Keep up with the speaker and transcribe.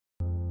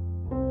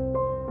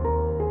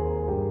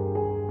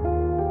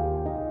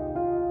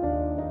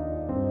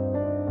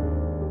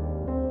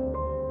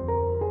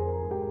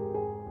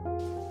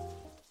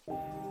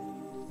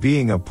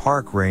Being a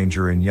park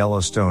ranger in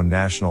Yellowstone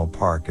National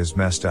Park is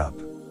messed up.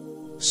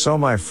 So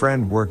my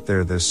friend worked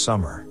there this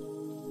summer.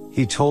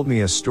 He told me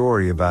a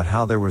story about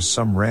how there was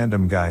some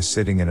random guy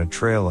sitting in a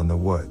trail in the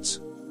woods.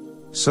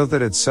 So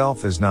that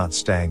itself is not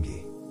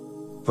stangy.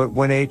 But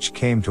when H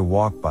came to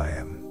walk by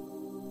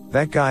him,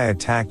 that guy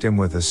attacked him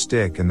with a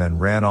stick and then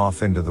ran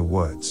off into the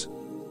woods.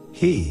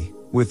 He,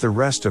 with the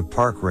rest of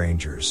park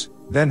rangers,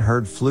 then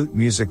heard flute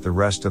music the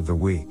rest of the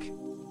week.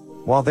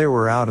 While they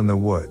were out in the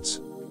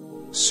woods.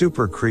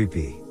 Super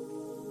creepy.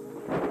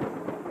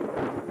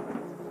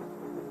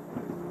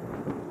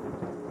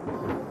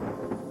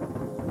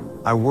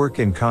 I work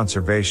in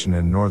conservation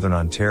in Northern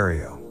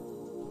Ontario.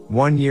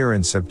 One year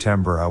in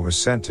September I was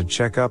sent to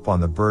check up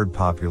on the bird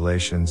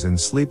populations in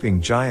Sleeping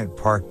Giant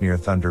Park near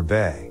Thunder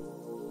Bay.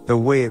 The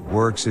way it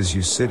works is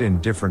you sit in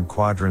different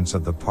quadrants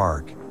of the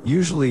park,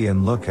 usually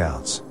in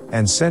lookouts,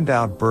 and send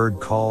out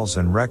bird calls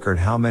and record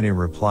how many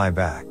reply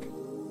back.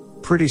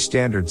 Pretty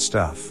standard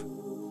stuff.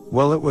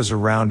 Well, it was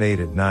around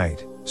 8 at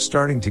night,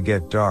 starting to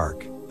get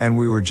dark, and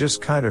we were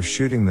just kind of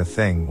shooting the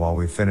thing while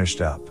we finished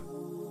up.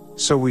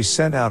 So we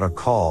sent out a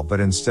call, but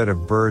instead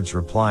of birds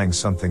replying,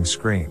 something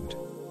screamed.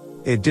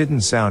 It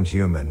didn't sound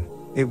human,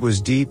 it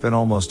was deep and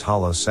almost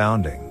hollow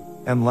sounding,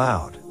 and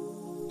loud.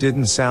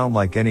 Didn't sound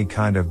like any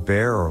kind of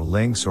bear or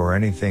lynx or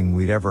anything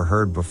we'd ever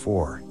heard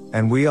before,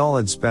 and we all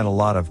had spent a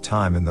lot of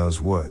time in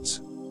those woods.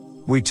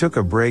 We took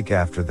a break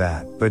after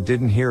that, but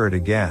didn't hear it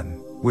again,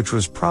 which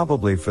was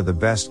probably for the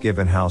best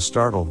given how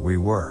startled we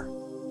were.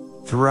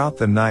 Throughout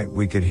the night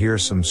we could hear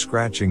some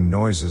scratching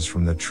noises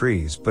from the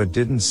trees but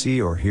didn't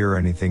see or hear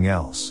anything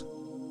else.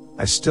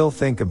 I still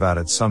think about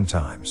it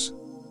sometimes.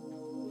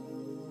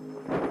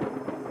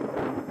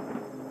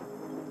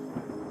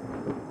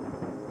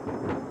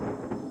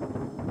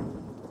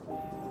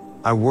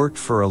 I worked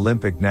for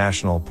Olympic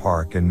National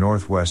Park in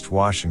Northwest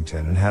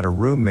Washington and had a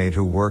roommate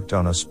who worked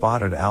on a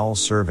spotted owl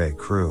survey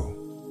crew.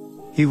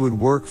 He would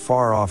work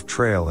far off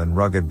trail in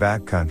rugged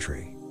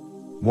backcountry.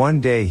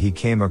 One day he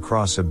came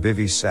across a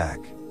bivouac,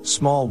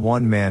 small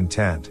one-man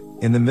tent,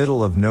 in the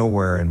middle of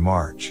nowhere in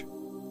March.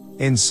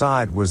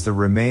 Inside was the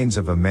remains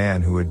of a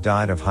man who had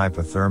died of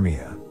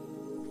hypothermia.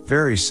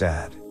 Very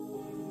sad.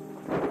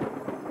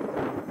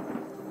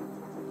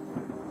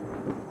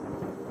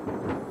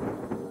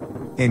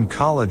 In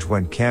college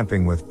went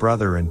camping with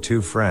brother and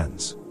 2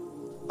 friends.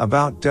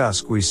 About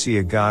dusk we see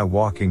a guy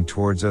walking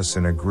towards us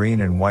in a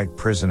green and white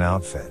prison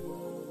outfit.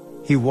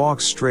 He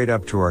walks straight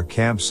up to our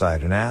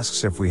campsite and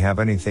asks if we have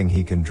anything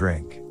he can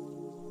drink.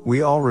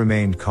 We all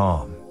remained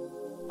calm.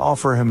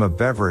 Offer him a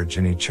beverage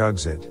and he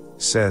chugs it,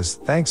 says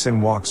thanks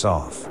and walks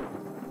off.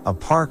 A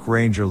park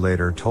ranger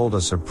later told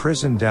us a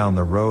prison down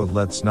the road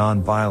lets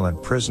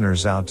non-violent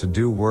prisoners out to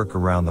do work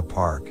around the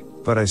park,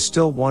 but I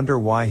still wonder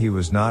why he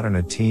was not in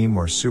a team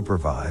or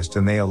supervised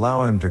and they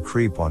allow him to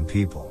creep on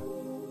people.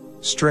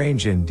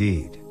 Strange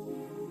indeed.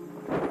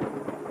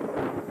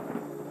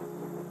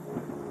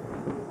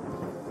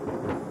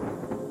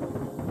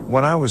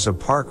 When I was a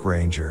park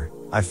ranger,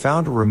 I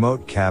found a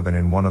remote cabin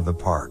in one of the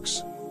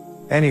parks.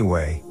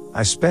 Anyway,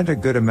 I spent a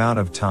good amount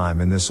of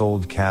time in this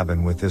old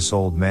cabin with this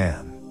old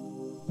man.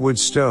 Wood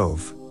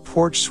stove,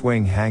 porch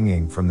swing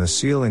hanging from the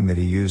ceiling that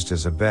he used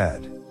as a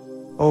bed.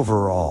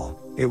 Overall,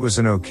 it was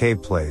an okay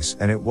place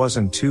and it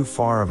wasn't too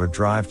far of a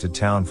drive to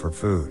town for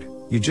food.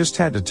 You just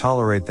had to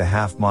tolerate the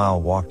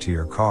half-mile walk to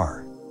your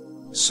car.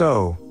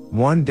 So,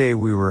 one day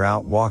we were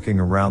out walking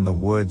around the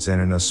woods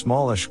and in a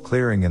smallish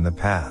clearing in the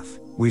path,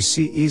 we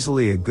see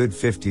easily a good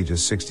 50 to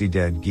 60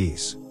 dead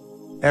geese.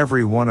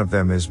 Every one of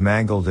them is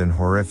mangled in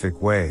horrific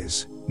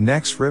ways,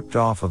 necks ripped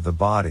off of the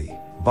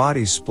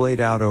bodies splayed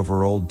out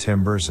over old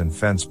timbers and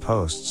fence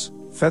posts,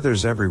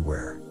 feathers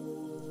everywhere.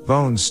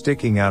 Bones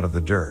sticking out of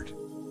the dirt.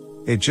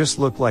 It just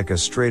looked like a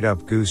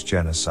straight-up goose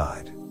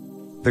genocide.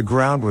 The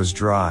ground was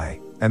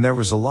dry, and there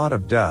was a lot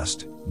of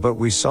dust, but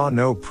we saw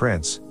no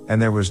prints,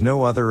 and there was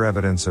no other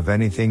evidence of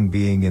anything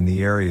being in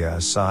the area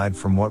aside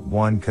from what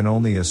one can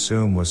only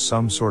assume was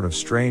some sort of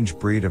strange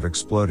breed of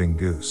exploding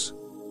goose.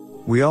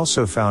 We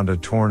also found a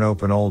torn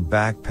open old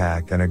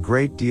backpack and a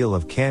great deal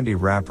of candy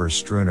wrappers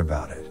strewn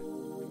about it.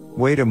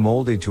 Way too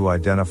moldy to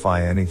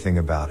identify anything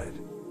about it.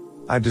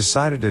 I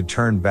decided to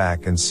turn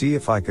back and see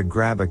if I could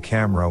grab a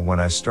camera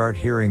when I start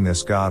hearing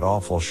this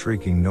god-awful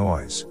shrieking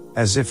noise,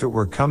 as if it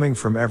were coming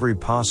from every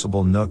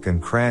possible nook and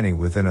cranny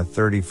within a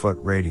 30-foot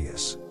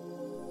radius.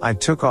 I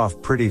took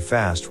off pretty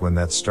fast when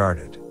that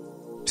started.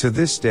 To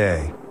this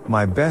day,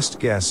 my best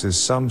guess is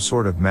some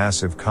sort of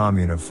massive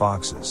commune of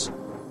foxes.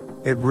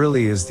 It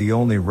really is the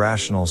only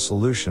rational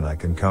solution I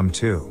can come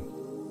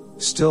to.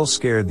 Still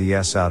scared the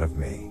S out of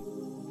me.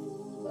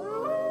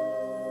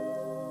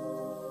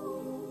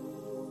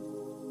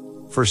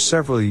 For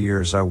several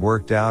years I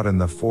worked out in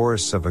the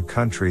forests of a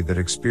country that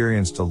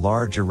experienced a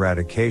large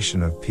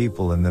eradication of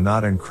people in the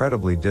not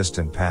incredibly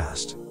distant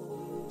past.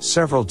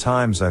 Several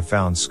times I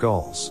found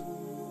skulls.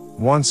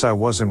 Once I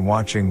wasn't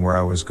watching where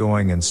I was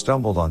going and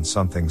stumbled on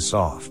something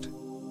soft.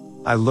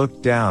 I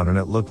looked down and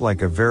it looked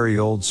like a very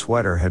old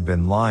sweater had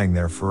been lying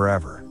there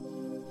forever.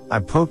 I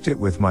poked it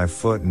with my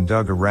foot and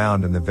dug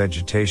around in the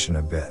vegetation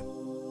a bit.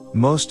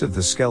 Most of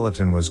the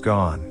skeleton was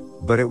gone,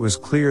 but it was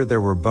clear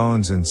there were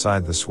bones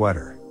inside the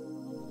sweater.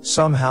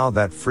 Somehow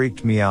that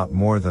freaked me out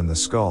more than the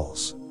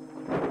skulls.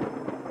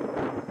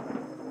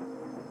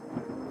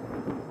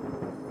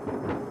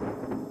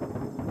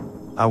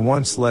 I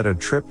once led a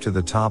trip to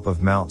the top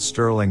of Mount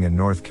Sterling in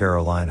North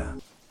Carolina.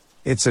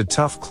 It's a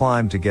tough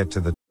climb to get to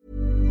the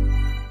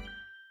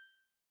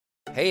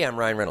Hey, I'm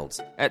Ryan Reynolds.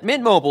 At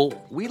Mint Mobile,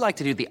 we like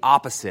to do the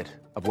opposite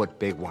of what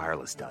Big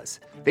Wireless does.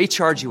 They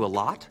charge you a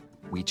lot,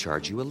 we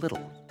charge you a little.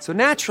 So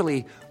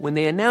naturally, when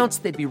they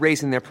announced they'd be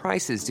raising their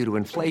prices due to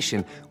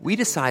inflation, we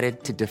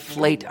decided to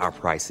deflate our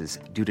prices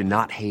due to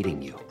not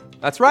hating you.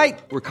 That's right.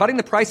 We're cutting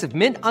the price of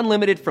Mint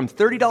Unlimited from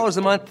 $30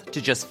 a month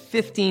to just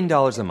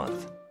 $15 a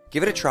month.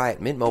 Give it a try at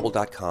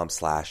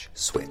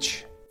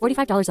mintmobile.com/switch.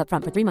 $45 up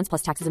front for 3 months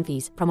plus taxes and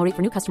fees. Promo rate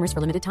for new customers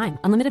for limited time.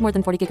 Unlimited more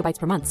than 40 gigabytes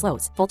per month.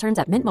 Slows full terms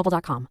at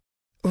mintmobile.com.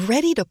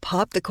 Ready to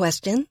pop the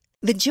question?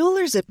 The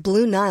jewelers at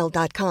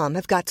BlueNile.com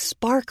have got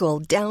sparkle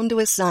down to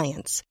a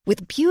science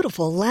with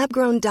beautiful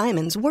lab-grown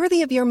diamonds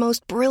worthy of your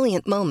most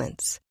brilliant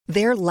moments.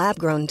 Their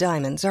lab-grown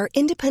diamonds are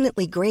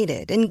independently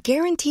graded and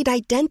guaranteed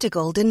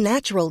identical to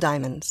natural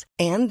diamonds,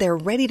 and they're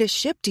ready to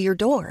ship to your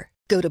door.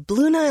 Go to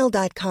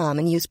BlueNile.com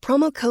and use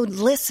promo code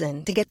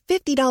LISTEN to get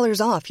 $50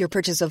 off your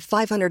purchase of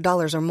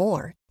 $500 or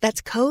more.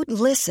 That's code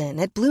LISTEN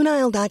at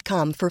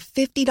BlueNile.com for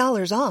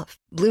 $50 off.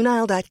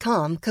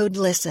 BlueNile.com, code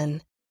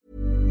LISTEN.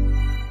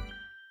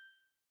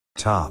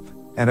 top,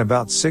 and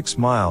about 6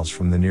 miles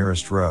from the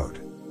nearest road.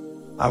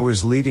 I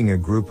was leading a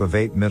group of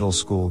 8 middle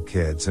school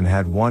kids and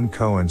had one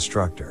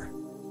co-instructor.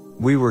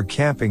 We were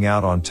camping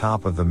out on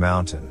top of the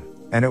mountain,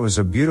 and it was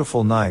a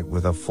beautiful night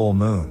with a full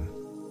moon.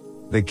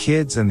 The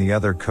kids and the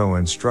other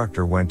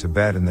co-instructor went to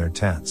bed in their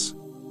tents.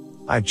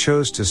 I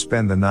chose to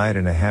spend the night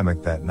in a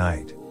hammock that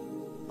night.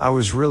 I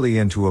was really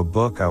into a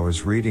book I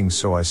was reading,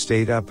 so I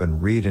stayed up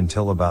and read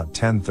until about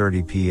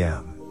 10:30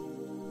 p.m.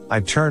 I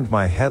turned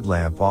my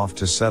headlamp off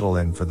to settle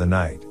in for the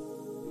night.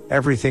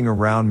 Everything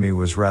around me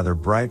was rather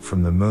bright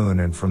from the moon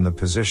and from the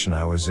position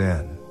I was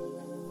in.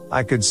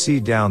 I could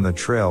see down the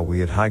trail we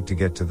had hiked to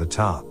get to the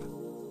top.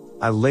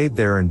 I laid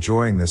there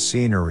enjoying the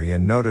scenery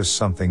and noticed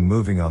something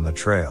moving on the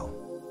trail.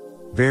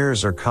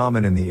 Bears are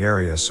common in the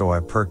area, so I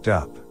perked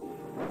up.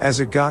 As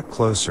it got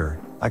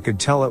closer, I could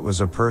tell it was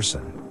a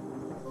person.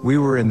 We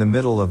were in the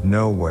middle of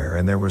nowhere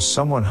and there was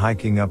someone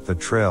hiking up the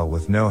trail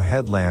with no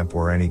headlamp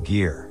or any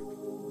gear.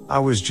 I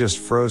was just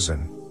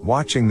frozen,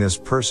 watching this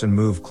person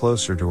move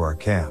closer to our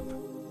camp.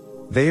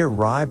 They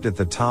arrived at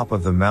the top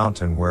of the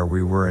mountain where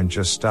we were and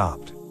just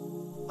stopped.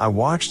 I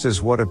watched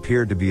as what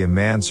appeared to be a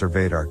man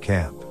surveyed our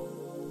camp.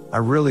 I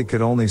really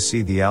could only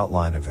see the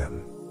outline of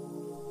him.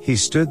 He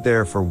stood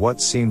there for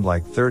what seemed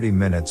like 30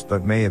 minutes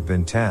but may have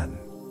been 10.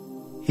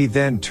 He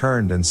then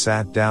turned and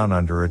sat down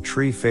under a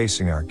tree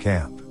facing our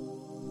camp.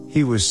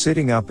 He was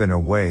sitting up in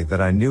a way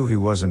that I knew he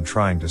wasn't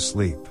trying to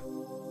sleep.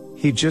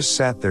 He just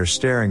sat there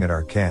staring at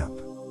our camp.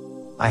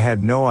 I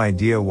had no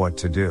idea what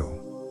to do.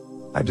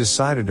 I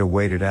decided to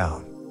wait it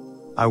out.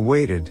 I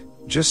waited,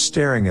 just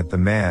staring at the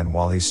man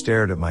while he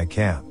stared at my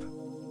camp.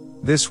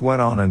 This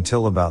went on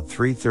until about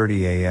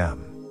 3:30 a.m.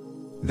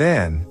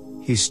 Then,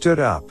 he stood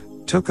up,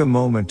 took a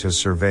moment to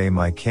survey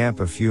my camp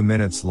a few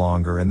minutes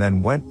longer and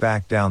then went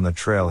back down the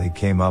trail he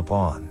came up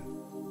on.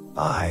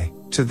 I,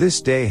 to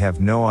this day, have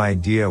no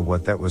idea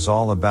what that was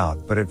all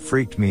about, but it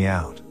freaked me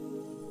out.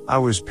 I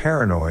was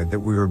paranoid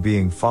that we were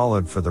being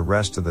followed for the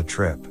rest of the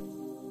trip.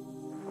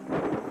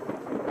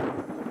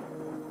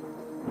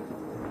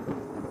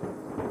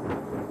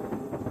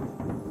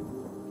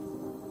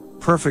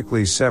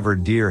 Perfectly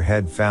severed deer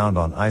head found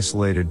on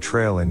isolated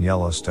trail in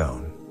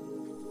Yellowstone.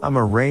 I'm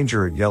a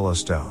ranger at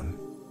Yellowstone.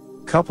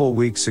 Couple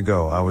weeks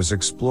ago I was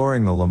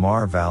exploring the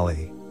Lamar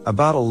Valley,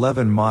 about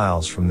 11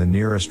 miles from the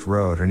nearest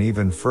road and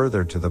even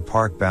further to the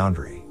park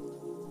boundary.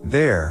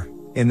 There,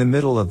 in the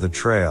middle of the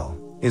trail,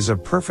 is a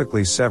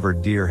perfectly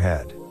severed deer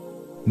head.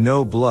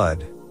 No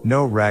blood,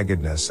 no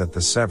raggedness at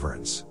the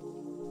severance.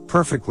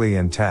 Perfectly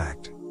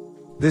intact.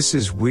 This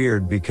is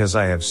weird because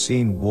I have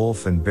seen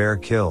wolf and bear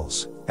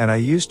kills, and I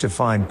used to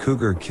find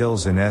cougar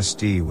kills in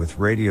SD with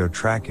radio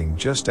tracking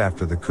just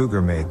after the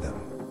cougar made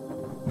them.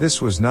 This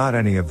was not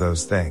any of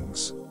those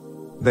things.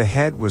 The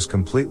head was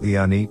completely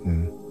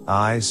uneaten,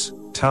 eyes,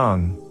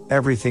 tongue,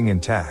 everything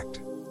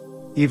intact.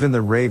 Even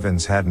the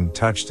ravens hadn't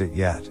touched it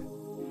yet.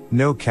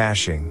 No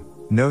caching,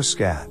 no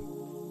scat.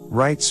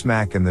 Right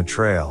smack in the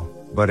trail,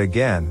 but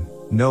again,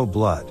 no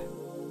blood.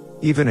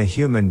 Even a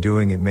human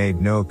doing it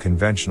made no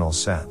conventional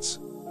sense.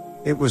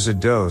 It was a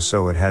doe,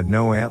 so it had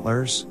no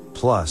antlers,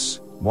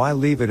 plus, why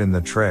leave it in the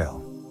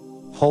trail?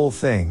 Whole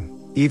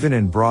thing, even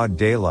in broad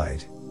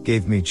daylight,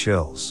 gave me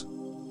chills.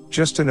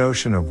 Just an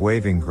ocean of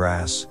waving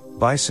grass,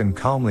 bison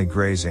calmly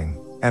grazing,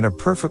 and a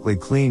perfectly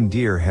clean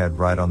deer head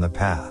right on the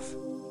path.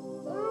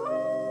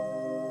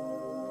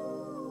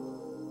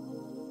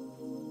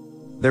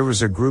 There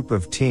was a group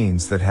of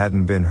teens that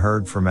hadn't been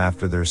heard from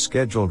after their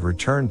scheduled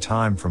return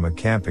time from a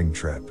camping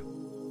trip.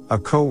 A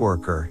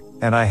coworker,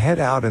 and I head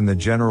out in the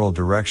general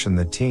direction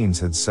the teens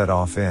had set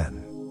off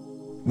in.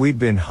 We'd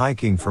been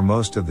hiking for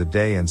most of the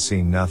day and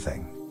seen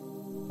nothing.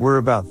 We're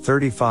about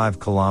 35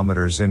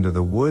 kilometers into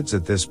the woods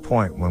at this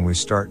point when we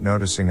start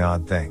noticing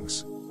odd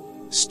things.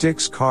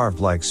 Sticks carved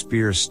like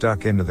spears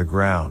stuck into the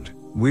ground,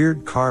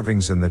 weird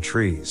carvings in the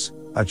trees,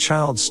 a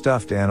child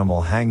stuffed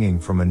animal hanging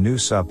from a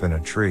noose up in a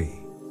tree.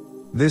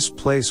 This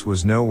place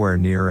was nowhere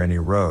near any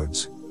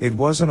roads, it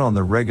wasn't on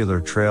the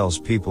regular trails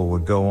people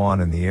would go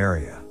on in the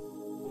area.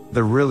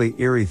 The really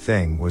eerie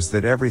thing was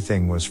that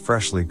everything was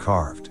freshly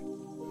carved.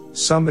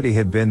 Somebody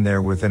had been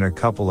there within a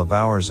couple of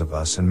hours of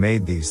us and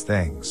made these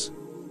things.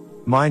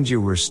 Mind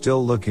you, we're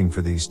still looking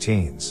for these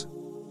teens.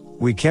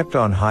 We kept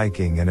on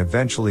hiking and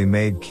eventually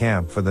made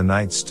camp for the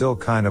night, still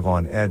kind of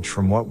on edge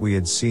from what we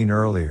had seen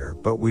earlier,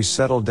 but we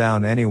settle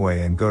down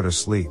anyway and go to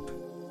sleep.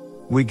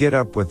 We get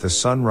up with the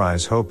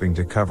sunrise hoping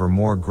to cover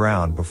more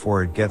ground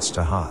before it gets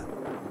too hot.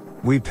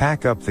 We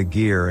pack up the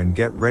gear and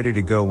get ready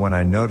to go when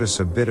I notice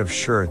a bit of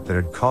shirt that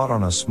had caught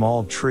on a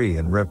small tree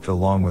and ripped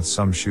along with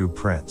some shoe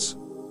prints.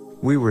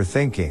 We were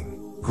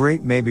thinking,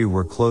 great, maybe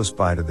we're close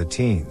by to the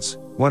teens,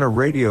 when a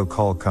radio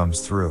call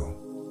comes through.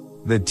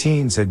 The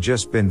teens had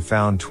just been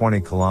found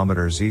 20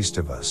 kilometers east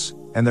of us,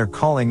 and they're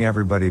calling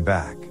everybody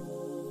back.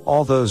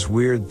 All those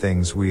weird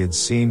things we had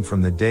seen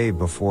from the day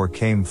before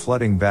came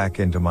flooding back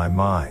into my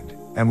mind,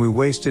 and we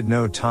wasted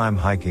no time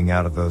hiking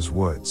out of those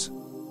woods.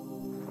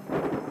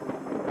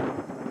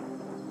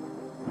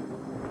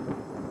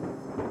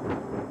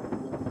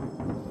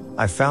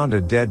 I found a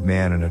dead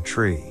man in a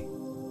tree.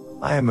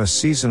 I am a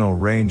seasonal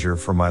ranger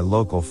for my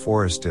local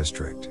forest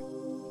district.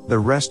 The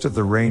rest of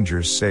the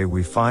rangers say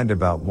we find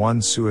about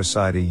one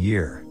suicide a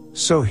year,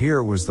 so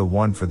here was the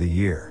one for the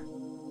year.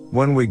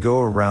 When we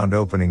go around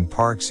opening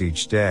parks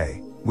each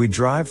day, we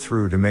drive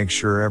through to make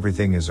sure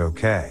everything is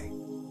okay.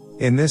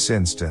 In this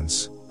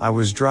instance, I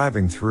was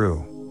driving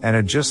through, and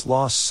had just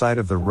lost sight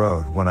of the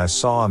road when I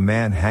saw a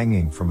man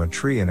hanging from a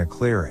tree in a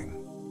clearing.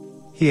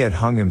 He had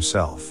hung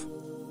himself.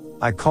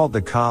 I called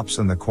the cops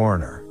and the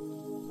coroner.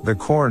 The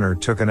coroner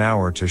took an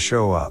hour to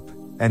show up,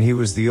 and he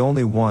was the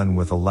only one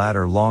with a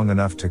ladder long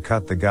enough to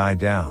cut the guy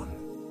down.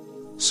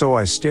 So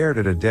I stared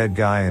at a dead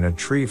guy in a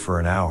tree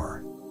for an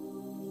hour.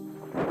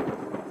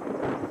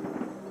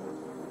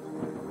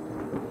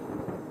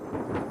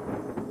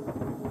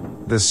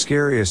 The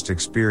scariest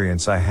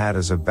experience I had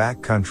as a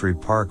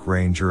backcountry park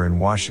ranger in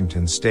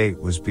Washington state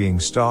was being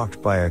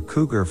stalked by a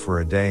cougar for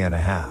a day and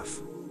a half.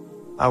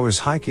 I was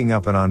hiking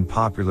up an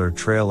unpopular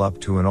trail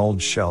up to an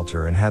old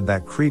shelter and had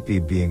that creepy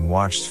being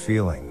watched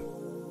feeling.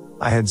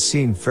 I had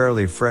seen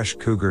fairly fresh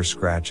cougar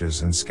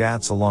scratches and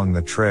scats along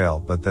the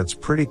trail, but that's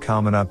pretty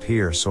common up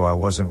here, so I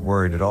wasn't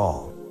worried at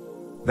all.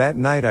 That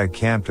night I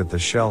camped at the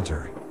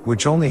shelter,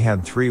 which only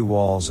had 3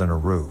 walls and a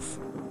roof.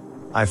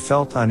 I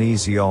felt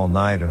uneasy all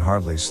night and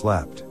hardly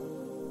slept.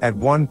 At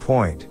one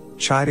point,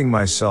 chiding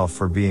myself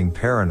for being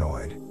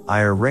paranoid,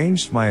 I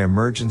arranged my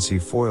emergency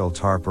foil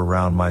tarp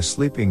around my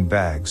sleeping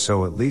bag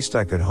so at least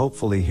I could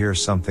hopefully hear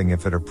something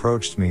if it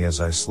approached me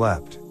as I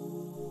slept.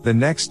 The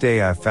next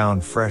day I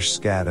found fresh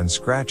scat and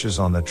scratches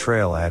on the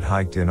trail I had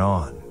hiked in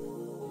on.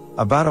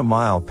 About a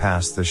mile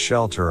past the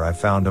shelter I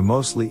found a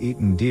mostly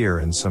eaten deer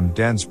and some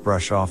dense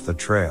brush off the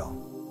trail.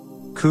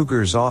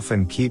 Cougars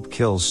often keep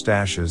kill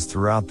stashes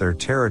throughout their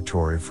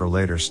territory for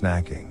later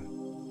snacking.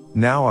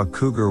 Now a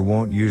cougar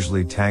won't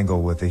usually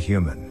tangle with a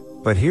human.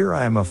 But here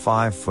I am, a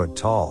 5-foot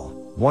tall,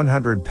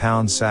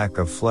 100-pound sack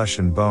of flesh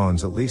and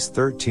bones at least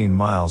 13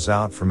 miles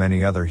out from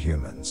any other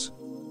humans.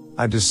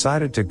 I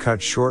decided to cut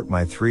short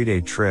my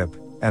 3-day trip,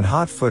 and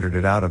hot-footed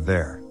it out of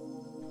there.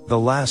 The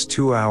last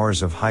 2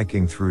 hours of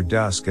hiking through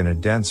dusk in a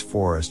dense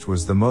forest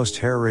was the most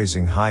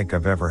hair-raising hike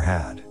I've ever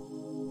had.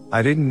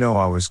 I didn't know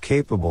I was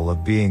capable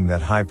of being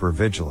that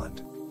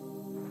hyper-vigilant.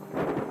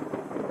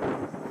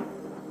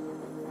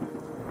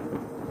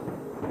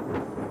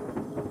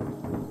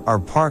 Our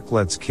park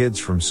lets kids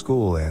from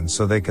school in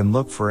so they can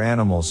look for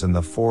animals in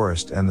the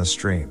forest and the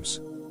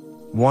streams.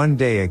 One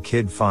day a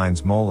kid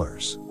finds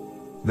molars.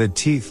 The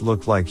teeth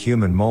looked like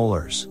human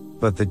molars,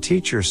 but the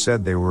teacher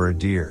said they were a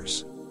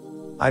deer's.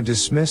 I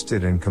dismissed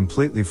it and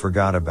completely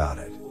forgot about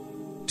it.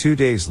 2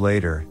 days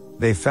later,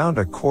 they found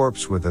a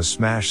corpse with a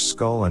smashed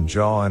skull and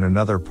jaw in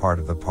another part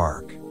of the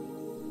park.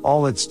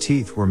 All its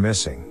teeth were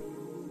missing.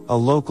 A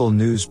local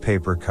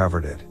newspaper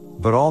covered it,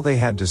 but all they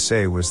had to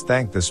say was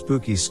thank the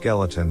spooky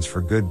skeletons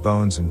for good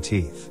bones and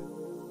teeth.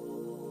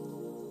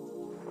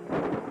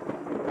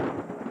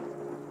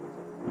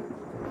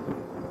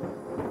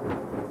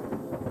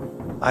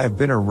 I have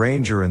been a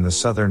ranger in the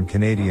southern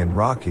Canadian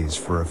Rockies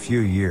for a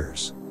few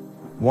years.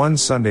 One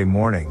Sunday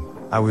morning,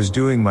 I was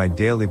doing my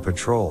daily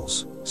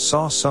patrols,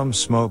 saw some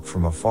smoke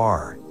from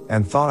afar,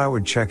 and thought I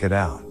would check it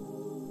out.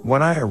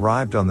 When I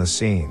arrived on the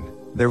scene,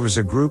 there was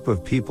a group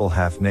of people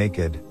half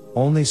naked,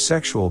 only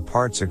sexual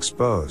parts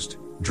exposed,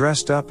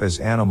 dressed up as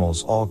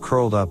animals, all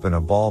curled up in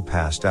a ball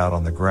passed out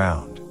on the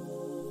ground.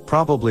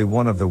 Probably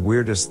one of the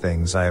weirdest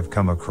things I have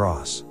come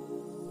across.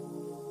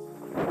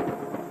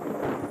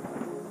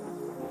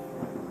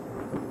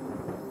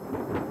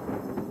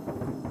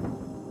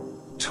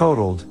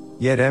 Totaled,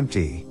 yet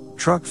empty,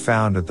 truck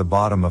found at the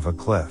bottom of a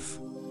cliff.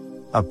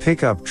 A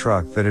pickup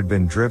truck that had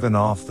been driven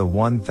off the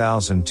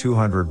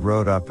 1200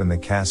 road up in the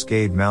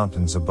Cascade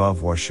Mountains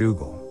above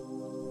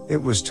Washougal. It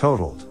was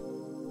totaled.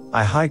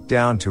 I hiked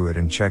down to it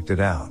and checked it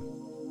out.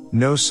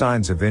 No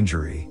signs of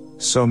injury,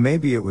 so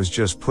maybe it was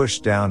just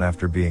pushed down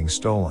after being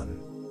stolen.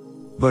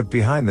 But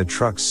behind the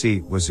truck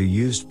seat was a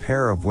used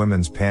pair of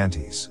women's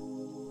panties.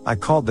 I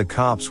called the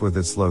cops with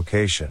its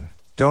location,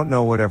 don't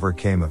know whatever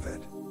came of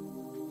it.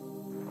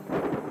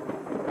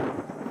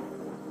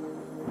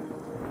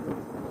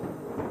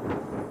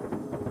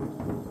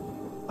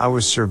 I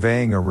was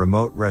surveying a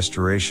remote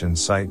restoration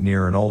site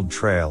near an old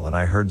trail and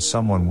I heard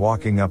someone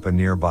walking up a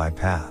nearby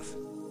path.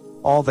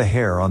 All the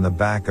hair on the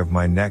back of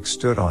my neck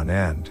stood on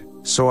end,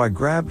 so I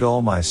grabbed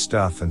all my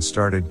stuff and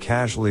started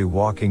casually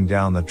walking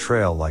down the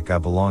trail like I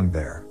belonged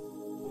there.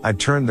 I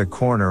turned the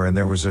corner and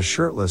there was a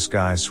shirtless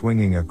guy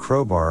swinging a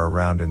crowbar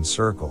around in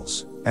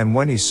circles, and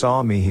when he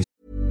saw me he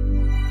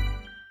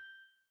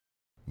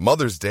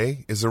Mother's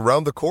Day is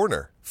around the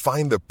corner.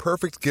 Find the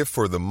perfect gift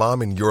for the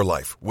mom in your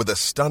life with a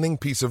stunning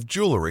piece of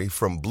jewelry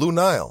from Blue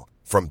Nile.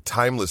 From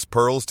timeless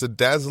pearls to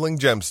dazzling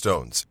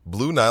gemstones,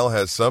 Blue Nile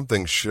has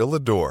something she'll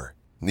adore.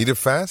 Need it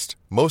fast?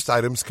 Most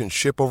items can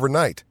ship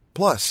overnight.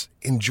 Plus,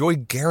 enjoy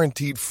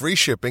guaranteed free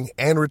shipping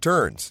and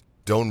returns.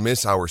 Don't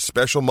miss our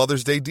special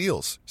Mother's Day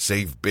deals.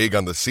 Save big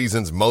on the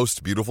season's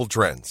most beautiful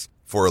trends.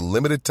 For a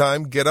limited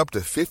time, get up to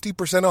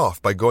 50% off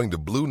by going to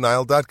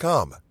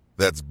BlueNile.com.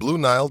 That's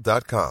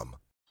BlueNile.com.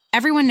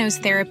 Everyone knows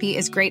therapy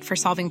is great for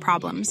solving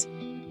problems.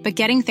 But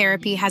getting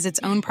therapy has its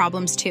own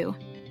problems too.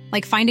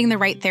 Like finding the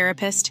right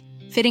therapist,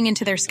 fitting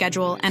into their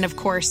schedule, and of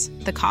course,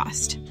 the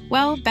cost.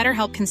 Well,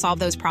 BetterHelp can solve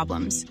those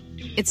problems.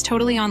 It's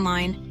totally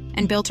online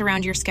and built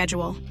around your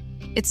schedule.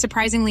 It's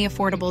surprisingly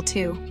affordable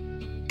too.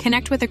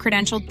 Connect with a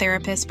credentialed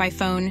therapist by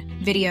phone,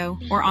 video,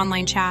 or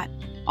online chat,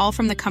 all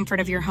from the comfort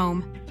of your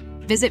home.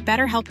 Visit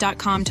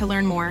BetterHelp.com to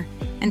learn more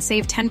and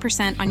save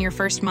 10% on your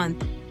first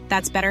month.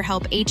 That's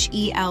BetterHelp,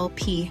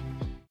 H-E-L-P.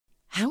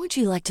 How would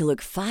you like to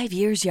look 5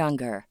 years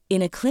younger?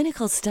 In a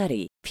clinical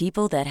study,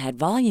 people that had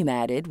volume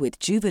added with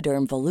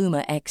Juvederm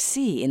Voluma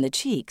XC in the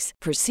cheeks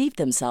perceived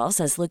themselves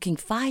as looking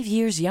 5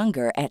 years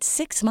younger at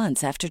 6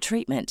 months after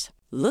treatment.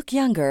 Look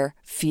younger,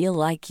 feel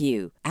like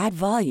you. Add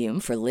volume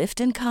for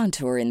lift and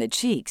contour in the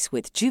cheeks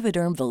with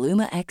Juvederm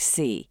Voluma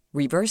XC.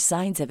 Reverse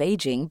signs of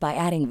aging by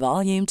adding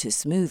volume to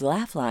smooth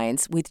laugh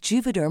lines with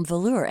Juvederm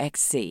Volure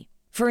XC.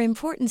 For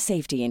important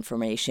safety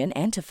information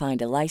and to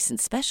find a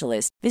licensed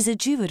specialist, visit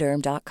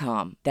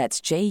Juvederm.com. That's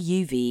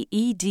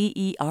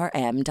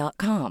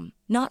Juvederm.com.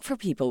 Not for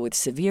people with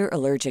severe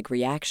allergic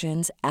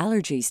reactions,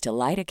 allergies to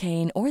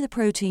lidocaine, or the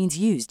proteins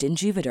used in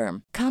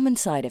Juvederm. Common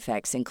side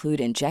effects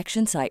include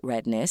injection site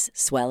redness,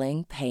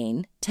 swelling,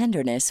 pain,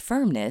 tenderness,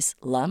 firmness,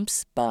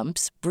 lumps,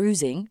 bumps,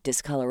 bruising,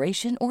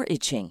 discoloration, or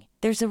itching.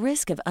 There's a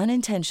risk of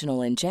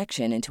unintentional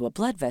injection into a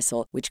blood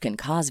vessel, which can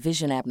cause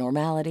vision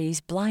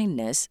abnormalities,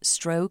 blindness,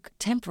 stroke,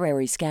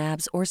 temporary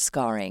scabs, or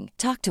scarring.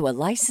 Talk to a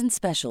licensed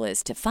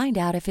specialist to find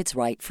out if it's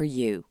right for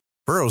you.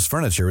 Burrow's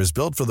furniture is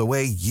built for the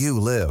way you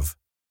live.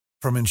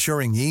 From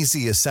ensuring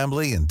easy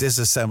assembly and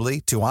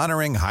disassembly to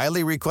honoring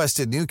highly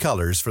requested new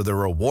colors for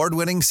their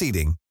award-winning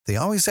seating, they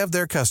always have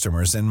their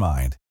customers in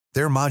mind.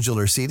 Their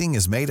modular seating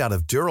is made out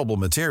of durable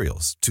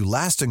materials to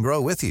last and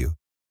grow with you.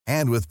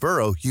 And with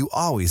Burrow, you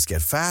always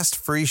get fast,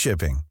 free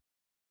shipping.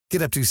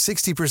 Get up to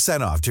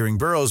 60% off during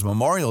Burrow's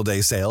Memorial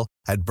Day sale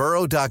at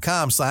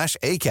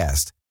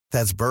burrow.com/ACAST.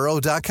 That's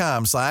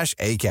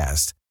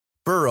burrow.com/ACAST.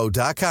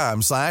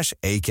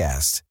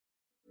 burrow.com/ACAST.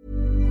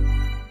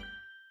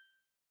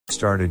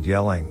 Started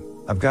yelling,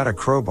 "I've got a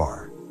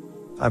crowbar.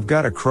 I've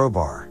got a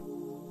crowbar."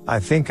 I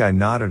think I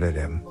nodded at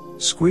him,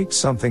 squeaked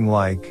something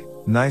like,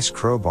 "Nice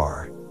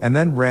crowbar," and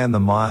then ran the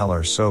mile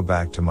or so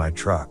back to my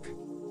truck.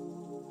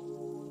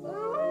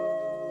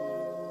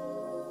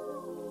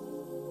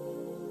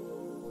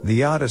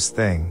 The oddest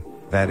thing,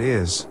 that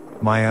is,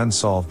 my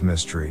unsolved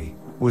mystery,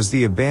 was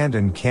the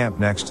abandoned camp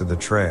next to the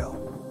trail.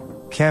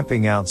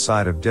 Camping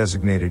outside of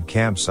designated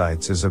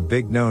campsites is a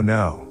big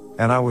no-no,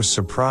 and I was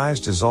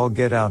surprised as all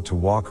get out to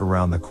walk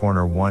around the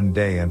corner one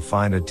day and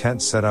find a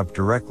tent set up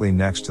directly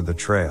next to the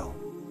trail.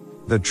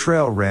 The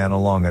trail ran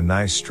along a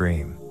nice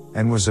stream,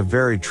 and was a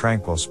very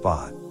tranquil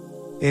spot.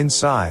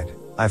 Inside,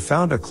 I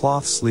found a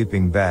cloth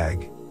sleeping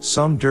bag,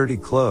 some dirty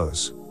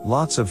clothes,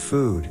 lots of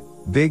food,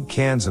 big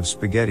cans of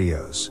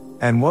SpaghettiOs,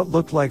 and what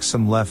looked like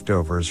some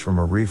leftovers from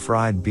a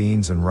refried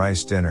beans and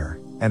rice dinner,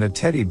 and a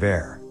teddy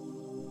bear.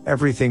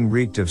 Everything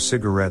reeked of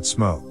cigarette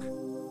smoke.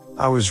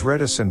 I was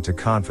reticent to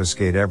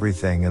confiscate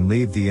everything and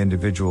leave the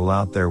individual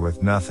out there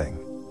with nothing,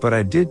 but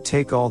I did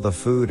take all the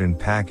food and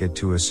pack it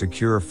to a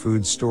secure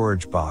food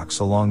storage box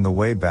along the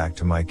way back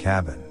to my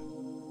cabin.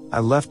 I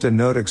left a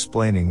note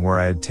explaining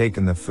where I had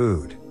taken the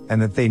food, and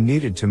that they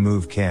needed to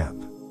move camp.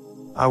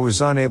 I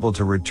was unable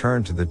to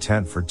return to the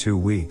tent for 2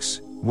 weeks,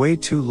 way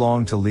too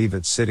long to leave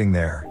it sitting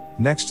there,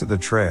 next to the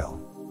trail.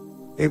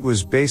 It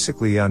was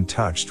basically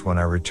untouched when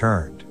I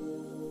returned.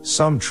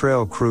 Some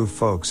trail crew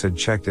folks had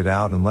checked it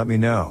out and let me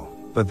know,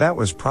 but that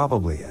was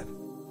probably it.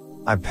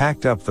 I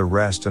packed up the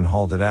rest and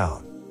hauled it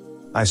out.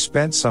 I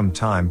spent some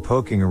time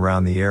poking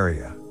around the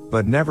area,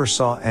 but never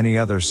saw any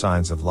other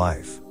signs of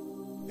life.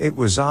 It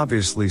was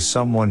obviously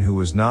someone who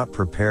was not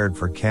prepared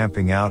for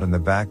camping out in the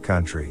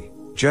backcountry,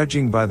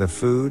 judging by the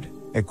food,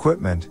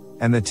 equipment,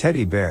 and the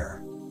teddy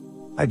bear.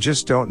 I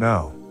just don't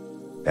know.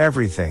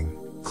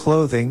 Everything,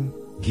 clothing,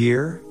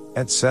 gear,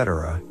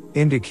 etc.,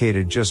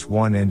 indicated just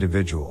one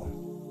individual.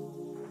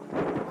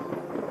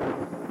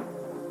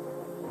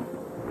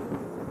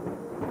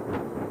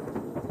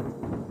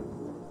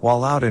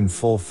 While out in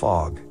full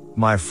fog,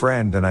 my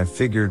friend and I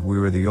figured we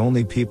were the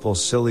only people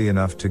silly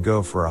enough to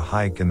go for a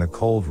hike in the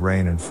cold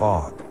rain and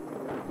fog.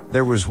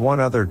 There was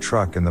one other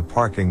truck in the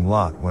parking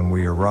lot when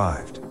we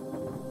arrived.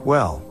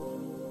 Well,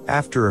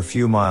 after a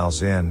few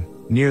miles in,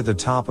 near the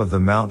top of the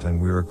mountain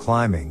we were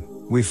climbing,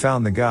 we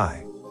found the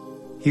guy.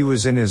 He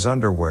was in his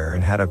underwear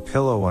and had a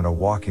pillow and a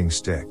walking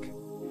stick.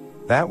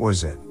 That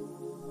was it.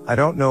 I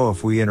don't know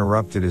if we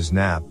interrupted his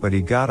nap, but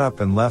he got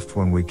up and left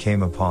when we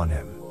came upon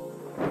him.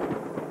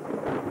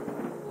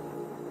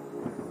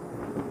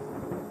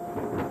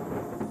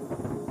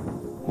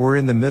 We're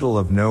in the middle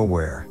of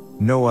nowhere,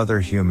 no other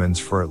humans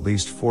for at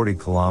least 40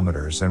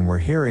 kilometers, and we're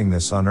hearing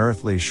this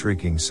unearthly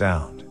shrieking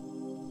sound.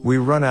 We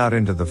run out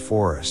into the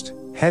forest,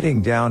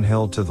 heading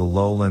downhill to the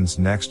lowlands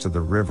next to the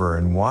river,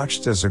 and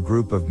watched as a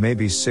group of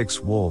maybe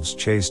 6 wolves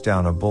chased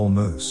down a bull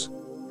moose.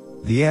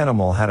 The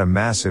animal had a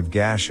massive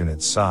gash in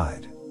its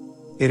side.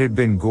 It had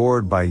been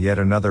gored by yet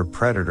another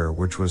predator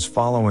which was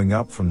following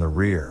up from the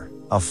rear,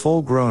 a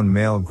full-grown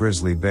male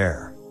grizzly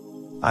bear.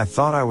 I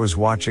thought I was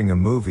watching a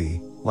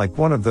movie, like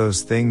one of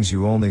those things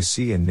you only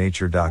see in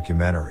nature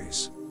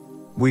documentaries.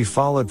 We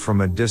followed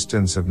from a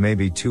distance of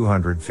maybe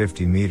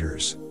 250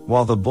 meters,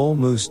 while the bull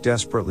moose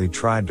desperately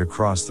tried to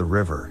cross the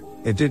river.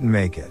 It didn't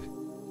make it.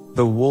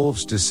 The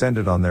wolves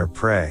descended on their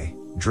prey,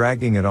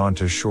 dragging it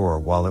onto shore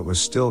while it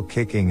was still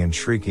kicking and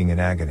shrieking in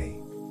agony.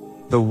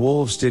 The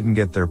wolves didn't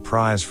get their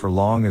prize for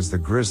long, as the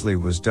grizzly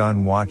was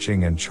done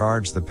watching and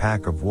charged the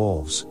pack of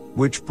wolves,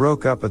 which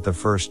broke up at the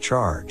first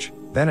charge,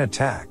 then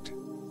attacked.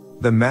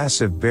 The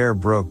massive bear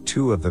broke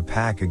 2 of the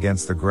pack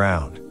against the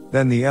ground,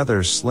 then the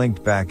others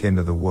slinked back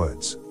into the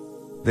woods.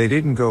 They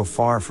didn't go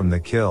far from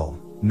the kill,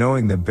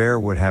 knowing the bear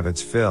would have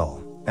its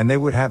fill, and they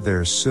would have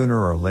theirs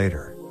sooner or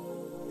later.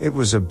 It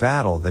was a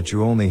battle that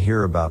you only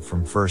hear about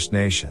from First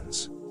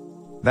Nations.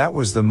 That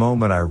was the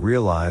moment I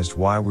realized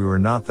why we were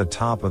not the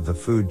top of the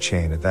food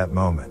chain at that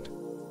moment.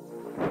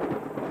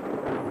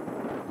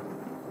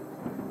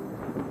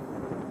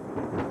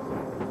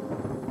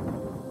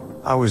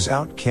 I was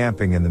out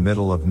camping in the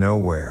middle of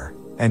nowhere,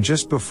 and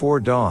just before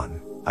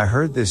dawn, I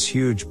heard this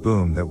huge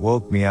boom that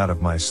woke me out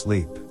of my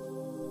sleep.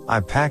 I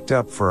packed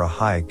up for a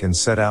hike and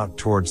set out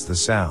towards the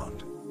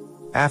sound.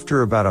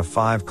 After about a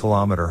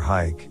 5-kilometer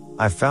hike,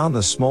 I found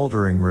the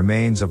smoldering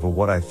remains of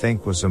what I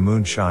think was a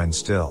moonshine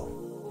still.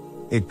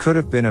 It could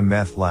have been a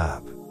meth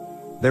lab.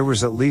 There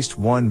was at least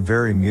one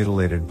very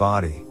mutilated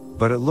body,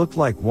 but it looked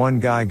like one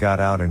guy got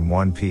out in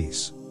one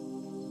piece.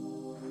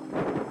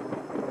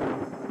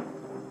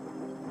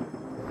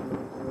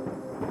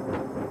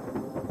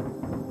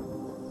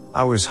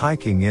 I was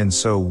hiking in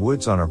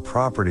woods on a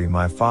property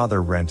my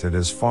father rented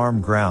as farm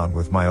ground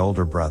with my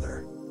older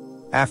brother.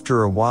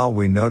 After a while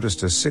we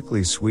noticed a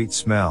sickly sweet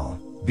smell.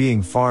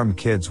 Being farm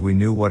kids, we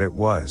knew what it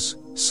was,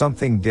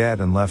 something dead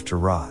and left to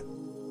rot.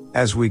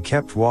 As we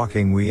kept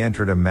walking, we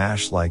entered a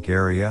marsh-like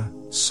area,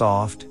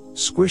 soft,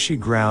 squishy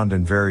ground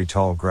and very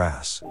tall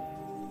grass.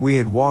 We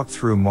had walked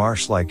through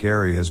marsh-like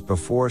areas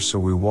before, so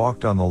we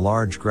walked on the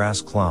large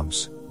grass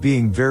clumps,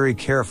 being very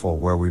careful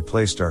where we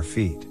placed our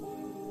feet.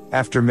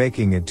 After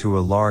making it to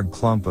a large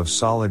clump of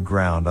solid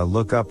ground, I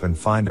look up and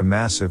find a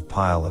massive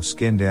pile of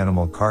skinned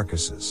animal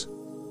carcasses.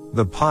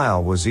 The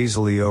pile was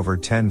easily over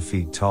 10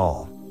 feet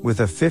tall, with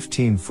a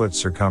 15-foot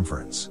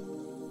circumference.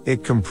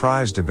 It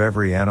comprised of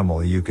every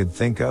animal you could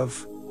think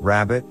of: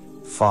 rabbit,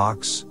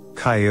 fox,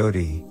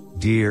 coyote,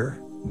 deer,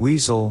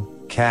 weasel,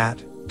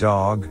 cat,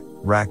 dog,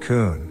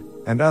 raccoon,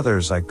 and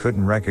others I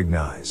couldn't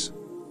recognize.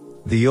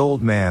 The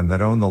old man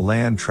that owned the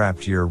land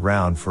trapped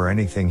year-round for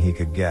anything he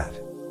could get.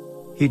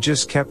 He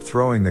just kept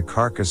throwing the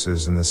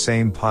carcasses in the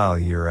same pile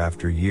year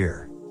after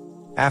year.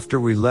 After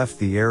we left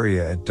the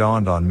area, it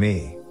dawned on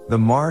me, the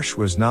marsh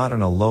was not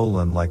in a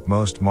lowland like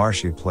most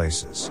marshy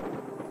places.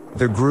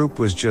 The group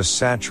was just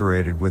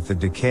saturated with the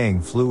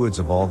decaying fluids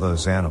of all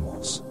those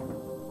animals.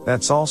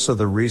 That's also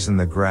the reason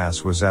the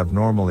grass was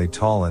abnormally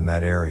tall in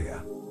that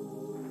area.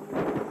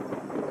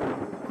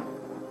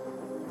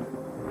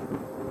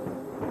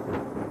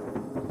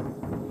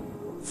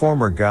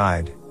 Former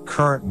guide,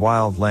 current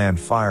wildland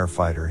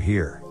firefighter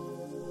here.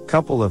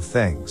 Couple of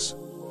things.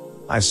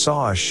 I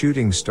saw a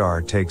shooting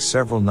star take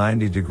several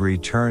 90-degree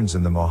turns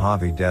in the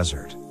Mojave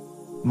Desert.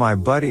 My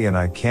buddy and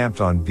I camped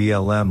on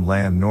BLM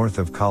land north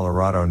of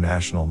Colorado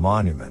National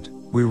Monument.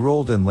 We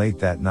rolled in late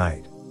that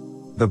night.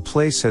 The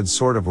place had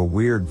sort of a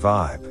weird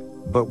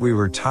vibe, but we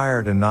were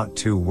tired and not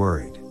too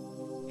worried.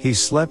 He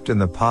slept in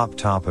the pop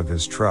top of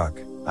his truck.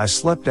 I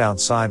slept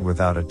outside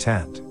without a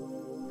tent.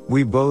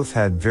 We both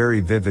had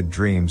very vivid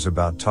dreams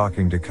about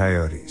talking to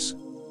coyotes.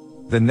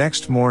 The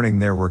next morning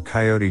there were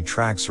coyote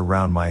tracks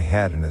around my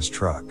head and his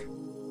truck.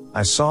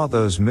 I saw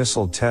those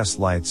missile test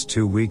lights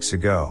 2 weeks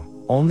ago,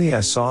 only I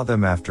saw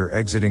them after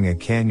exiting a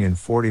canyon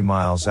 40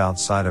 miles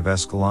outside of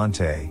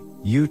Escalante,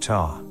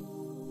 Utah.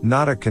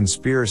 Not a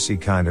conspiracy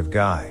kind of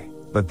guy,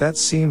 but that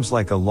seems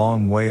like a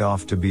long way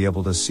off to be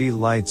able to see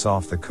lights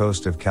off the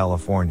coast of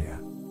California.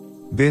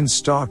 Been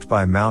stalked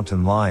by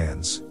mountain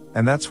lions,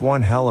 and that's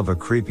one hell of a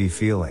creepy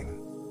feeling.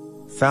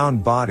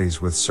 Found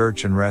bodies with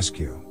search and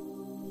rescue.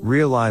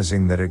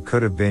 Realizing that it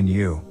could have been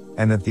you,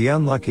 and that the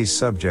unlucky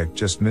subject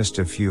just missed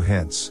a few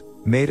hints,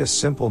 made a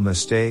simple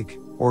mistake,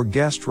 or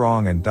guessed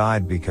wrong and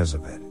died because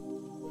of it.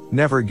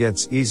 Never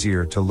gets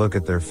easier to look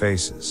at their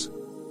faces.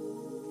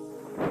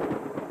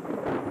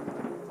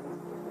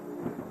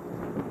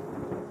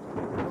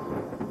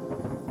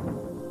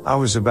 I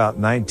was about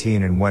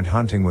 19 and went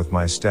hunting with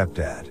my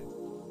stepdad.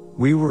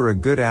 We were a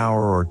good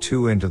hour or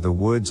two into the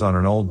woods on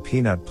an old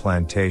peanut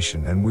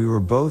plantation, and we were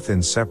both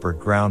in separate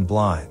ground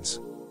blinds.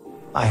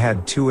 I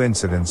had 2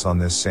 incidents on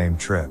this same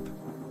trip.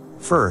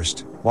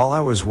 First, while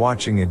I was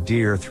watching a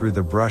deer through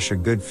the brush a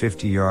good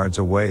 50 yards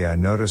away, I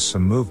noticed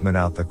some movement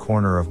out the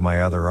corner of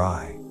my other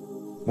eye.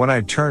 When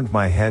I turned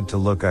my head to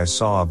look, I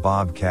saw a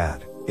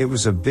bobcat. It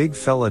was a big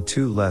fella,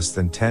 less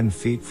than 10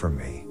 feet from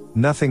me,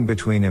 nothing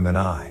between him and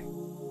I.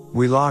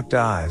 We locked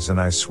eyes,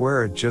 and I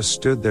swear it just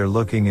stood there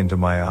looking into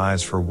my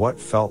eyes for what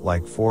felt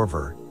like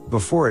forever,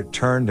 before it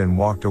turned and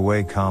walked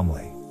away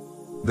calmly.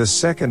 The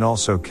second,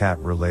 also cat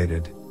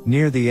related.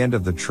 Near the end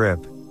of the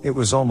trip, it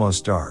was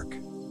almost dark.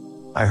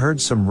 I heard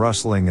some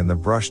rustling in the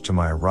brush to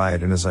my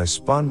right, and as I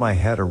spun my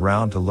head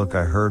around to look,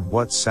 I heard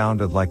what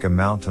sounded like a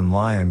mountain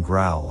lion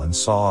growl and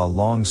saw a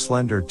long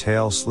slender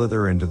tail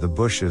slither into the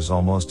bushes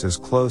almost as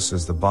close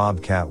as the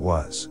bobcat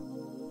was.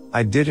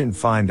 I didn't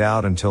find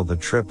out until the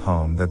trip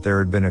home that there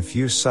had been a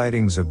few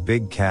sightings of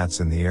big cats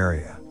in the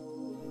area.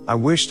 I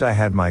wished I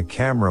had my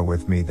camera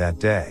with me that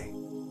day.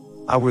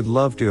 I would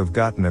love to have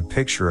gotten a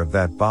picture of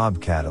that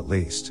bobcat at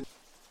least.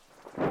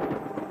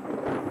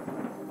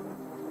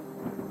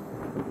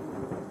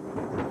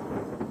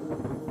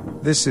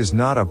 This is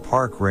not a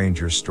park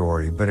ranger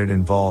story, but it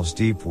involves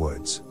deep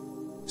woods.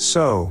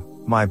 So,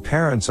 my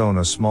parents own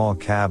a small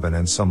cabin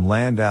and some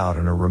land out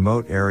in a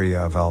remote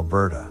area of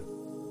Alberta.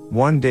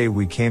 One day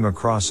we came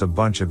across a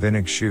bunch of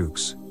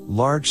Inukshukes,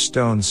 large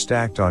stones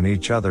stacked on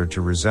each other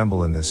to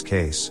resemble, in this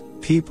case,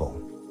 people.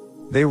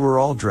 They were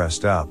all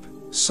dressed up,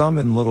 some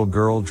in little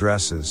girl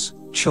dresses,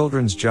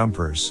 children's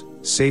jumpers,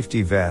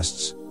 safety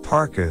vests,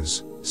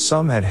 parkas,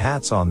 some had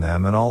hats on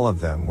them, and all of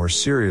them were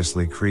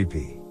seriously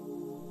creepy.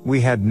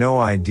 We had no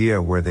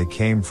idea where they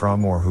came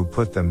from or who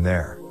put them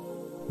there.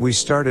 We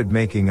started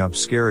making up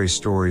scary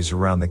stories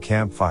around the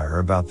campfire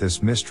about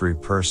this mystery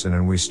person,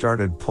 and we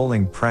started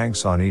pulling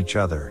pranks on each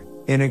other.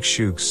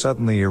 Inukshuk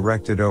suddenly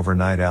erected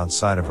overnight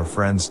outside of a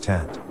friend's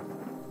tent.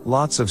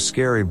 Lots of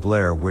scary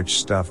Blair Witch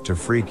stuff to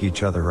freak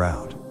each other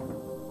out.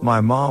 My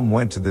mom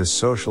went to this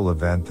social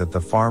event that the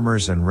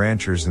farmers and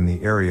ranchers in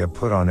the area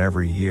put on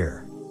every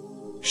year.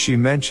 She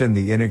mentioned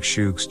the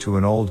Inukshuks to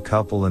an old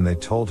couple, and they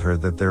told her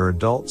that their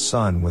adult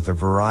son with a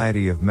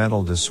variety of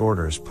mental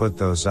disorders put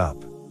those up.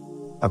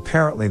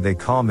 Apparently they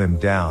calm him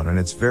down, and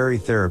it's very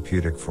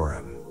therapeutic for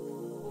him.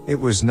 It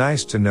was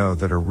nice to know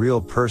that a real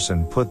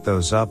person put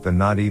those up and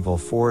not evil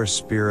forest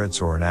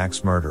spirits or an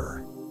axe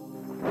murderer.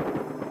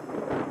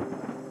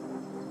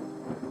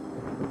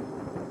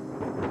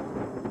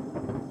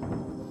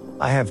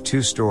 I have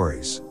 2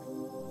 stories.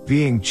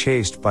 Being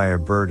chased by a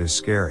bird is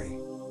scary.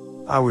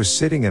 I was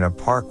sitting in a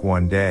park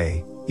one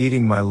day,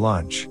 eating my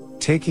lunch,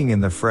 taking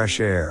in the fresh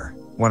air,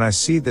 when I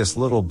see this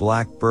little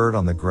black bird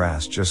on the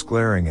grass just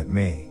glaring at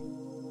me.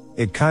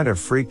 It kind of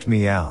freaked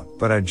me out,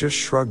 but I just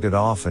shrugged it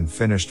off and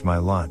finished my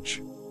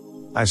lunch.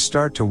 I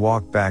start to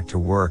walk back to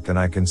work, and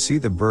I can see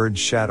the bird's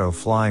shadow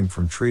flying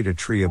from tree to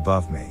tree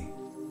above me.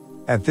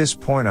 At this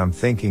point I'm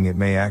thinking it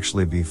may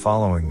actually be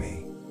following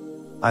me.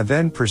 I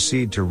then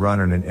proceed to run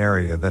in an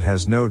area that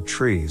has no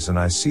trees, and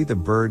I see the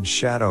bird's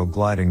shadow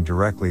gliding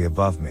directly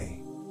above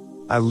me.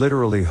 I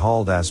literally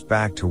hauled ass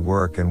back to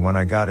work, and when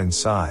I got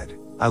inside,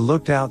 I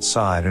looked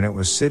outside and it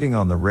was sitting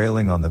on the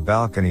railing on the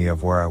balcony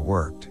of where I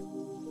worked.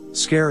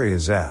 Scary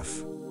as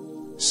F.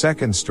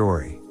 Second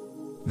story.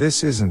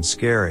 This isn't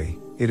scary,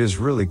 it is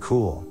really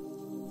cool.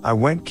 I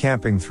went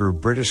camping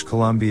through British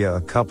Columbia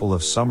a couple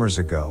of summers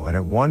ago, and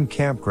at one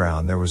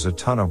campground there was a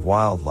ton of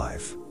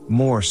wildlife,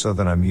 more so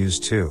than I'm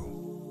used to.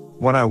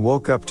 When I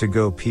woke up to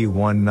go pee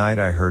one night,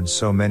 I heard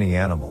so many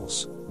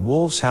animals,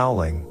 wolves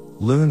howling,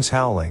 loons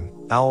howling,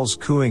 owls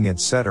cooing,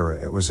 etc.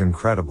 It was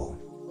incredible.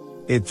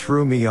 It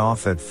threw me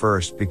off at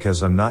first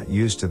because I'm not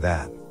used to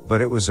that,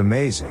 but it was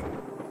amazing.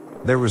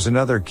 There was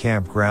another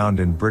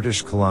campground in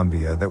British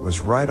Columbia that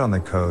was right on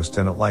the coast,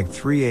 and at like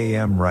 3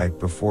 a.m. right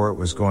before it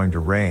was going to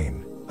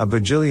rain, a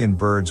bajillion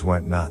birds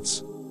went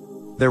nuts.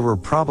 There were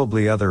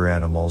probably other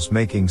animals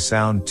making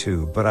sound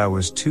too, but I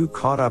was too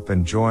caught up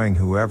enjoying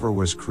whoever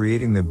was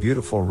creating the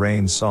beautiful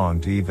rain song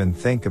to even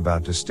think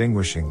about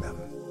distinguishing them.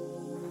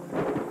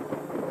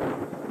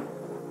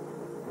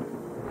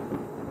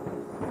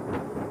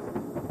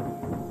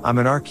 I'm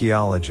an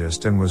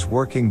archaeologist and was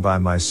working by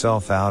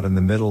myself out in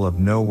the middle of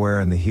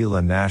nowhere in the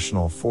Gila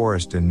National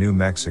Forest in New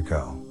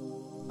Mexico.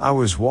 I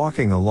was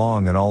walking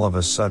along and all of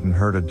a sudden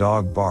heard a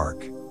dog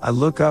bark. I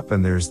look up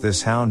and there's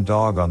this hound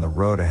dog on the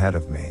road ahead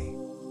of me.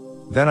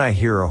 Then I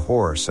hear a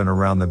horse, and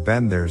around the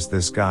bend there's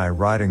this guy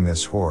riding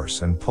this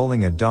horse and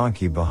pulling a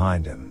donkey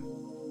behind him.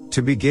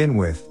 To begin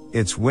with,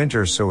 it's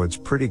winter so it's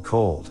pretty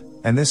cold,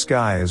 and this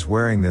guy is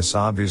wearing this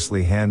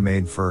obviously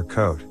handmade fur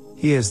coat.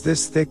 He has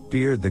this thick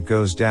beard that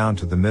goes down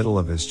to the middle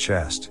of his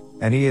chest,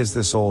 and he has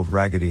this old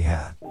raggedy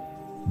hat.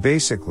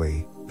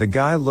 Basically, the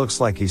guy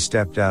looks like he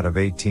stepped out of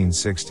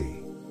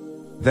 1860.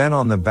 Then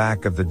on the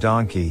back of the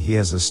donkey he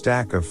has a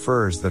stack of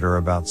furs that are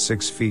about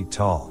 6 feet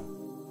tall.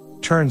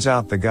 Turns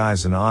out the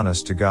guy's an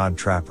honest-to-God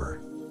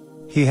trapper.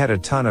 He had a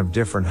ton of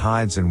different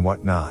hides and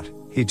whatnot.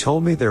 He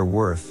told me their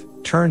worth.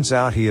 Turns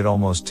out he had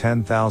almost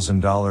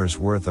 $10,000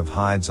 worth of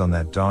hides on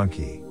that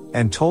donkey,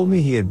 and told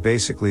me he had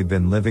basically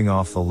been living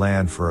off the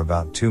land for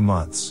about 2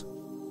 months.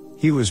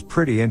 He was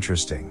pretty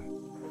interesting.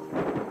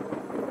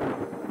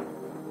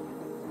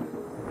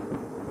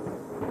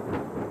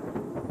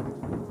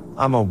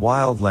 I'm a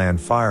wildland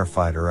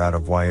firefighter out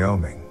of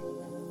Wyoming.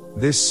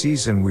 This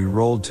season we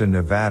rolled to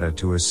Nevada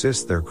to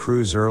assist their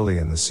crews early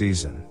in the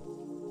season.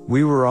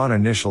 We were on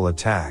initial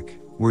attack,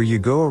 where you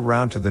go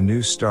around to the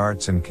new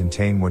starts and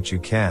contain what you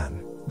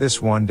can.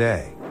 This one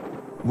day,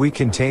 we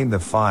contained the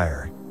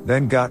fire,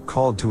 then got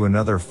called to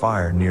another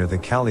fire near the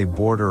Cali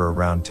border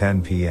around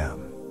 10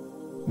 p.m.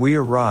 We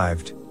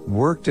arrived,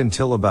 worked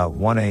until about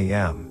 1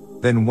 a.m.,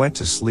 then went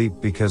to sleep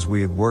because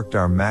we had worked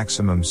our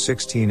maximum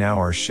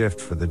 16-hour shift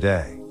for the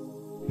day.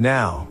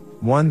 Now,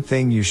 one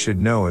thing you should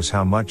know is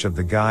how much of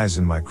the guys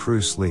in my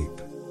crew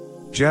sleep.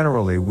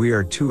 Generally we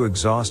are too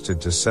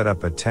exhausted to set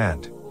up a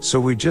tent, so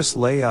we just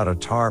lay out a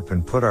tarp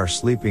and put our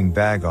sleeping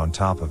bag on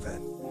top of it.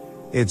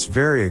 It's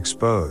very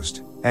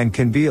exposed, and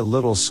can be a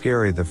little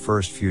scary the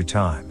first few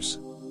times.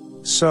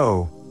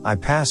 So, I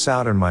pass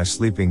out in my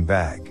sleeping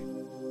bag.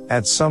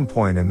 At some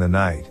point in the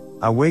night,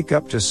 I wake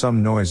up to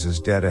some noises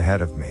dead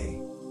ahead of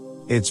me.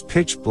 It's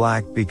pitch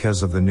black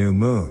because of the new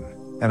moon,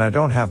 and I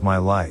don't have my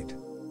light.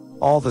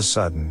 All of a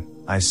sudden,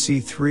 I see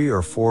 3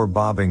 or 4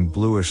 bobbing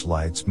bluish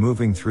lights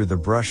moving through the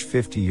brush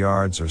 50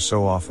 yards or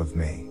so off of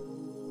me.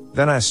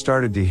 Then I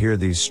started to hear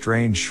these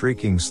strange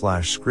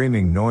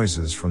shrieking/screaming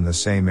noises from the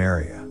same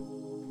area.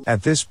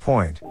 At this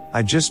point,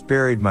 I just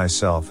buried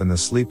myself in the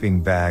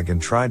sleeping bag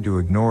and tried to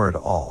ignore it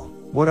all.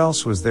 What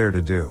else was there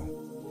to do?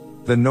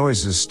 The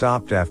noises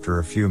stopped after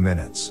a few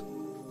minutes.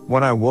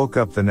 When I woke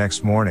up the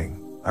next morning,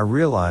 I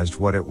realized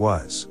what it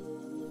was.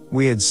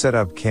 We had set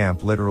up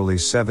camp literally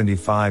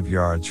 75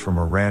 yards from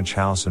a ranch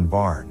house and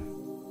barn.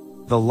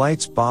 The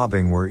lights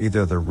bobbing were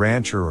either the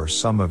rancher or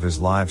some of his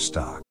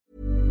livestock.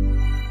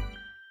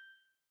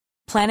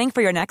 Planning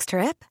for your next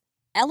trip?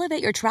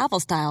 Elevate your travel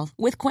style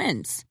with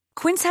Quince.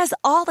 Quince has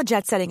all the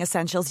jet-setting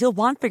essentials you'll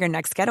want for your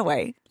next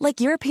getaway, like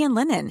European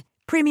linen,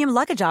 premium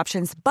luggage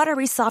options,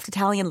 buttery soft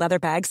Italian leather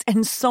bags,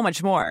 and so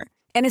much more.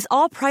 And is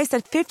all priced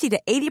at 50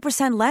 to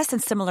 80% less than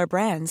similar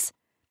brands.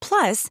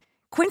 Plus,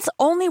 Quince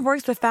only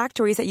works with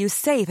factories that use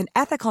safe and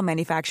ethical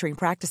manufacturing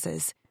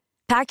practices.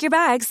 Pack your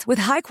bags with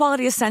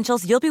high-quality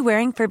essentials you'll be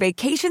wearing for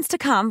vacations to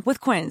come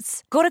with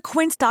Quince. Go to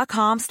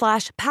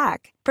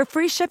quince.com/pack for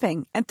free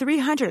shipping and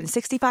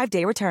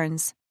 365-day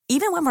returns.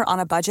 Even when we're on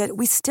a budget,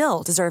 we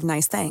still deserve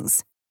nice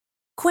things.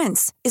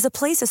 Quince is a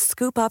place to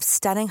scoop up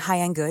stunning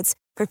high-end goods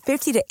for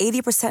 50 to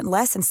 80%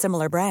 less than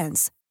similar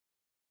brands.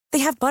 They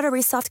have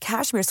buttery soft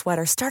cashmere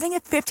sweaters starting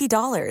at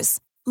 $50,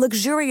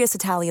 luxurious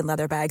Italian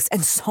leather bags,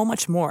 and so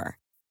much more.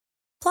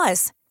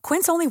 Plus,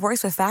 Quince only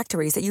works with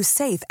factories that use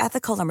safe,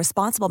 ethical, and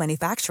responsible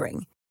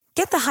manufacturing.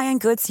 Get the high-end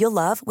goods you'll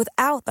love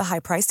without the high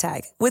price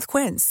tag with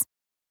Quince.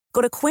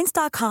 Go to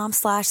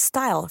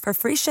quince.com/style for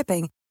free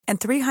shipping and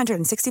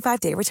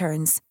 365-day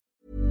returns.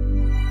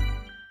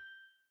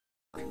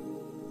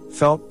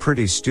 Felt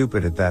pretty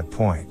stupid at that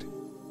point.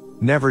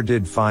 Never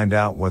did find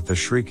out what the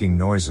shrieking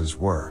noises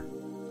were.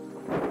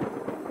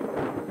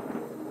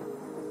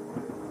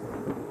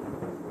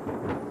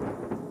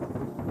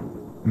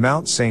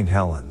 Mount St.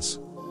 Helens.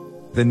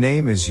 The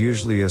name is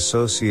usually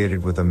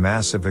associated with a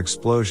massive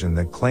explosion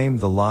that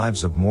claimed the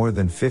lives of more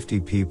than 50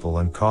 people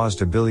and caused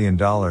 $1 billion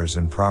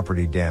in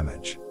property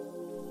damage.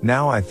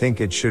 Now I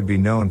think it should be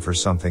known for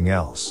something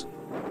else.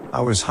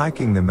 I was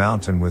hiking the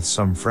mountain with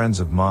some friends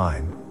of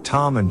mine,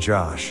 Tom and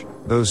Josh.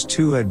 Those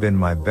two had been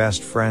my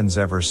best friends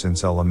ever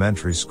since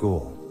elementary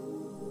school.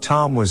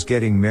 Tom was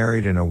getting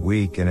married in a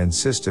week and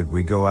insisted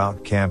we go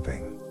out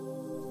camping.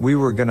 We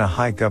were gonna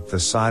hike up the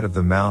side of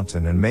the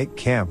mountain and make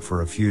camp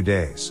for a few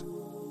days.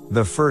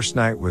 The first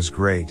night was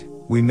great.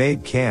 We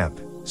made camp,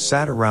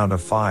 sat around a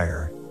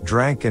fire,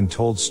 drank and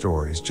told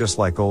stories just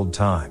like old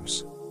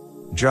times.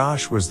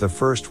 Josh was the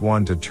first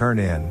one to turn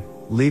in,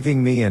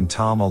 leaving me and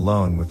Tom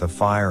alone with the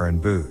fire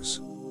and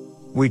booze.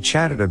 We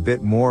chatted a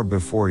bit more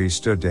before he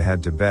stood to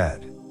head to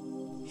bed.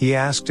 He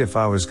asked if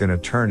I was gonna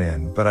turn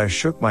in, but I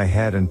shook my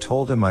head and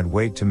told him I'd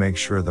wait to make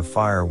sure the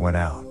fire went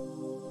out.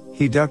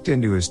 He ducked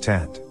into his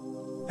tent.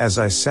 As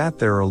I sat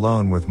there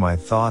alone with my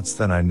thoughts,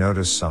 then I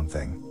noticed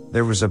something.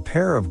 There was a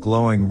pair of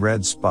glowing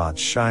red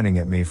spots shining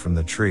at me from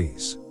the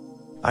trees.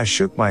 I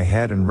shook my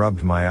head and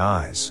rubbed my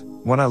eyes.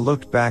 When I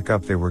looked back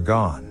up, they were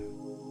gone.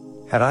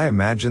 Had I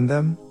imagined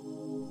them?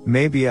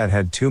 Maybe I'd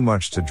had too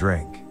much to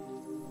drink.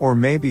 Or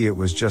maybe it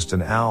was just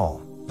an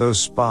owl. Those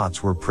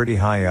spots were pretty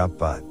high up,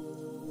 but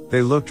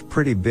they looked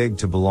pretty big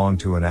to belong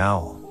to an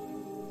owl.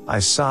 I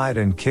sighed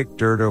and kicked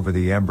dirt over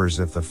the embers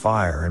of the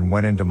fire and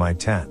went into my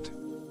tent.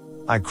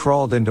 I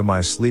crawled into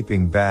my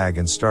sleeping bag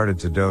and started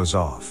to doze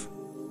off.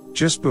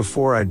 Just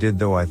before I did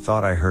though, I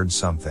thought I heard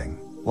something,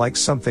 like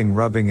something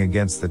rubbing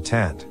against the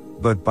tent,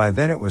 but by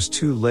then it was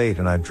too late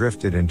and I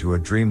drifted into a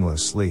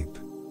dreamless sleep.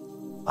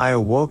 I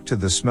awoke to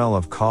the smell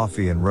of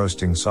coffee and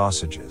roasting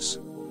sausages.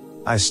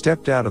 I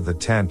stepped out of the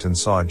tent and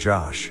saw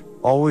Josh,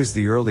 always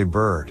the early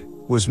bird,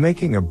 was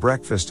making a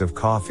breakfast of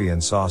coffee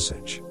and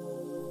sausage.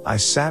 I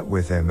sat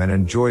with him and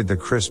enjoyed the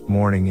crisp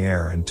morning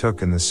air and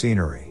took in the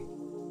scenery.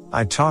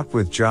 I talked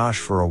with Josh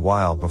for a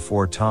while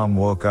before Tom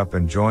woke up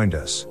and joined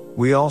us.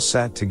 We all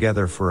sat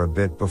together for a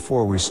bit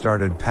before we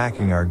started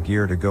packing our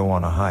gear to go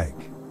on a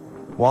hike.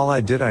 While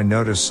I did, I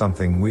noticed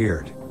something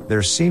weird.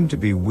 There seemed to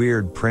be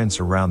weird prints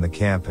around the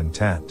camp and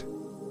tent.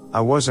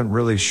 I wasn't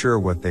really sure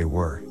what they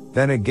were.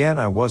 Then again,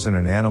 I wasn't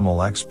an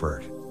animal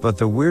expert, but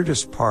the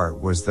weirdest part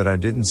was that I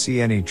didn't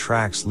see any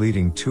tracks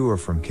leading to or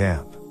from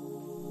camp.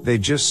 They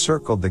just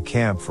circled the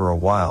camp for a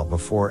while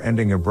before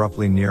ending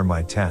abruptly near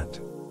my tent.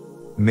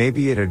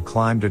 Maybe it had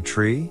climbed a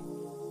tree?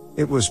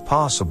 It was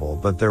possible,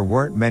 but there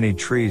weren't many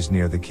trees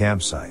near the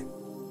campsite.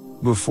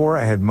 Before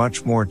I had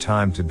much more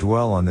time to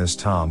dwell on this,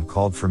 Tom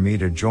called for me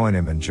to join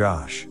him and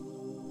Josh.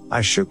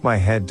 I shook my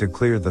head to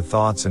clear the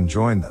thoughts and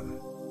joined them.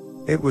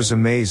 It was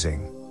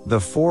amazing. The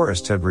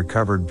forest had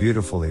recovered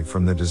beautifully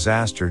from the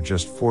disaster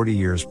just 40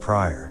 years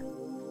prior.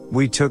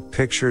 We took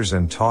pictures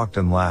and talked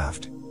and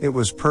laughed. It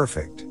was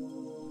perfect.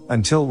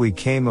 Until we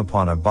came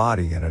upon a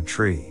body in a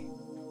tree.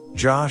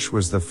 Josh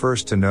was the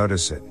first to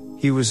notice it.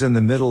 He was in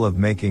the middle of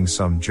making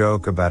some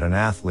joke about an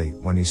athlete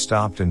when he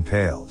stopped and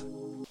paled.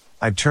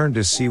 I turned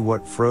to see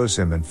what froze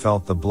him and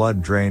felt the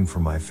blood drain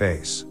from my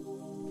face.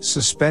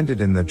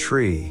 Suspended in the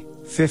tree,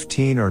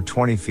 15 or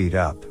 20 feet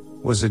up,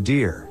 was a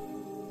deer.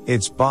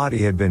 Its body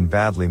had been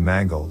badly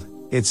mangled,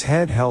 its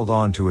head held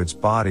onto its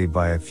body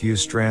by a few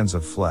strands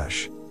of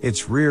flesh,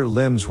 its rear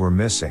limbs were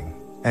missing,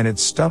 and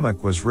its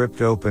stomach was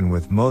ripped open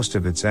with most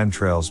of its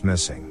entrails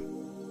missing.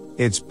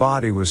 Its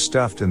body was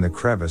stuffed in the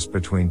crevice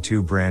between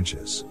two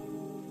branches.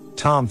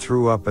 Tom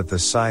threw up at the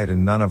sight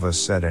and none of us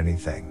said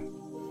anything.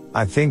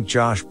 I think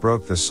Josh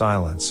broke the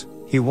silence.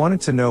 He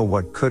wanted to know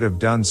what could have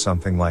done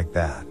something like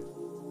that.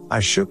 I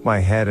shook my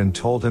head and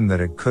told him that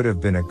it could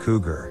have been a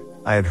cougar.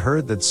 I had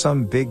heard that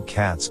some big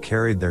cats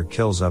carried their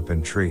kills up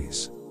in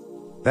trees.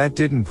 That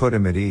didn't put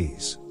him at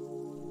ease.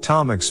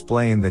 Tom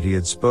explained that he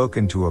had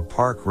spoken to a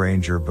park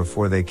ranger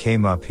before they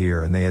came up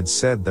here and they had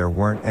said there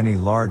weren't any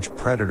large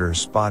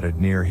predators spotted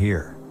near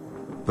here.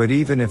 But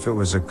even if it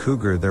was a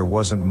cougar, there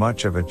wasn't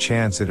much of a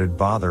chance it'd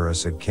bother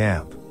us at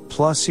camp.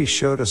 Plus he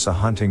showed us a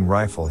hunting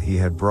rifle he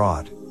had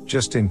brought,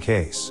 just in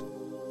case.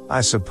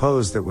 I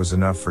suppose that was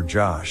enough for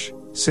Josh,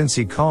 since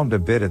he calmed a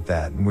bit at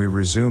that and we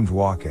resumed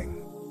walking.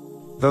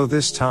 Though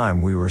this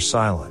time we were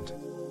silent.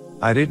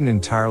 I didn't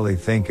entirely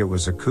think it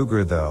was a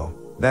cougar though.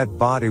 That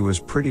body was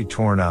pretty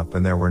torn up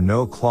and there were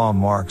no claw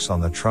marks on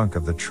the trunk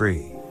of the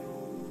tree.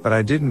 But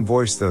I didn't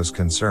voice those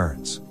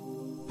concerns.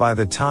 By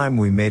the time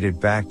we made it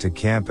back to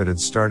camp, it had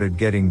started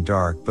getting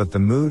dark, but the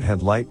mood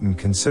had lightened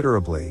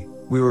considerably.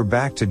 We were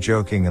back to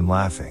joking and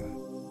laughing.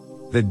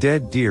 The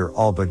dead deer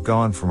all but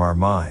gone from our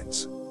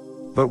minds.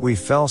 But we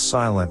fell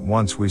silent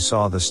once we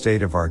saw the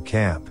state of our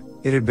camp.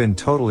 It had been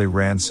totally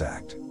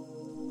ransacked.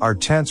 Our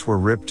tents were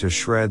ripped to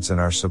shreds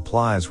and our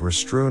supplies were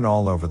strewn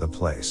all over the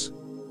place.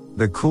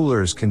 The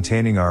coolers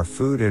containing our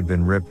food had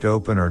been ripped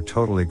open or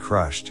totally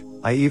crushed.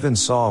 I even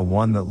saw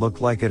one that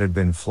looked like it had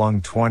been flung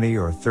 20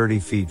 or 30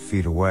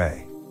 feet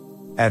away.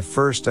 At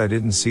first I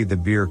didn't see the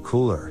beer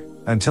cooler,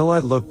 until I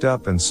looked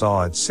up and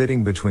saw it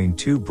sitting between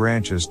two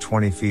branches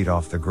 20 feet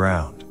off the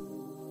ground.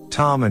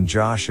 Tom and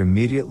Josh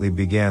immediately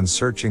began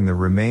searching the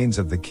remains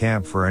of the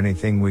camp for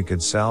anything we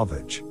could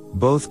salvage,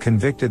 both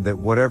convicted that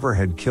whatever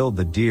had killed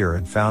the deer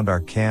had found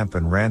our camp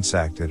and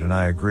ransacked it, and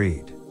I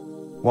agreed.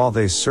 While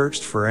they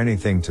searched for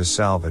anything to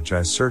salvage,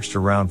 I searched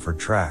around for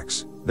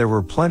tracks. There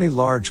were plenty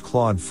large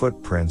clawed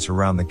footprints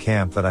around the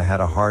camp that I had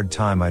a hard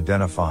time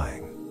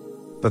identifying.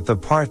 But the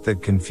part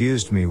that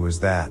confused me was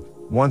that,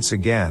 once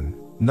again,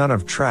 none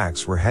of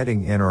tracks were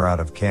heading in or out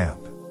of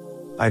camp.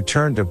 I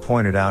turned to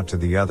point it out to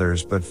the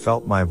others but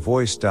felt my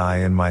voice die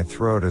in my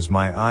throat as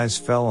my eyes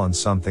fell on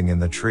something in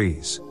the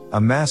trees,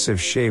 a massive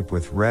shape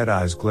with red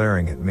eyes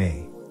glaring at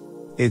me.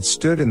 It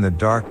stood in the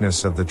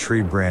darkness of the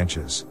tree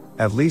branches,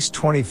 at least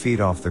 20 feet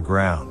off the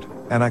ground,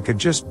 and I could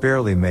just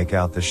barely make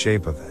out the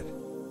shape of it.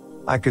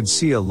 I could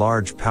see a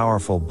large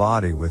powerful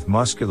body with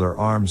muscular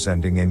arms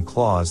ending in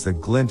claws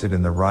that glinted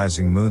in the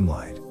rising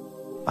moonlight.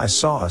 I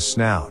saw a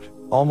snout,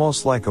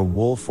 almost like a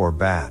wolf or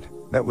bat,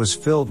 that was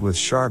filled with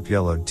sharp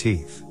yellowed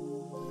teeth.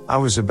 I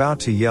was about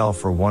to yell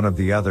for one of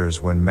the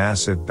others when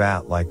massive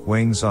bat-like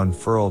wings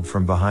unfurled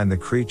from behind the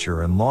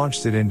creature and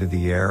launched it into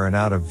the air and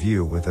out of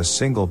view with a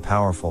single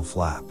powerful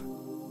flap.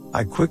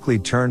 I quickly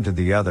turned to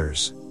the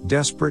others,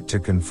 desperate to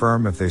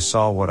confirm if they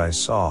saw what I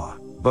saw,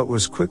 but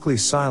was quickly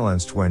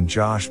silenced when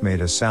Josh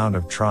made a sound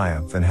of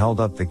triumph and held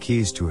up the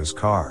keys to his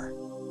car.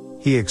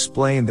 He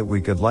explained that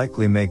we could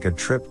likely make a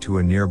trip to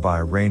a nearby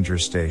ranger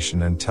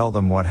station and tell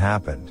them what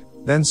happened,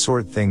 then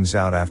sort things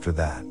out after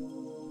that.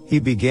 He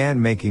began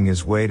making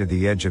his way to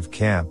the edge of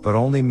camp but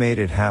only made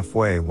it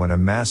halfway when a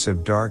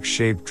massive dark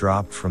shape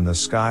dropped from the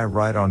sky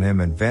right on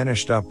him and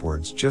vanished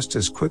upwards just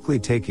as quickly,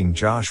 taking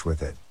Josh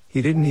with it.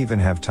 He didn't even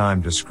have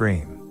time to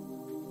scream.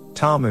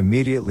 Tom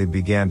immediately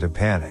began to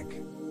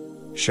panic,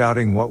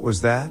 shouting, "What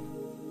was that?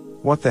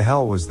 What the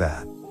hell was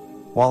that?"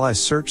 While I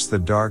searched the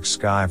dark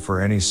sky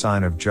for any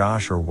sign of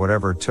Josh or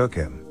whatever took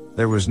him,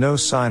 there was no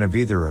sign of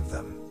either of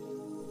them.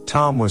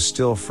 Tom was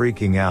still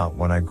freaking out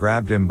when I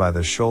grabbed him by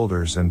the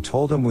shoulders and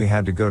told him we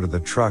had to go to the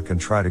truck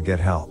and try to get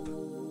help.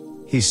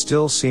 He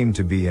still seemed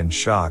to be in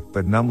shock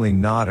but numbly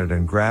nodded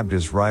and grabbed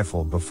his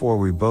rifle before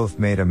we both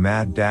made a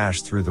mad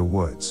dash through the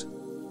woods.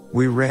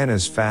 We ran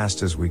as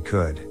fast as we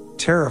could,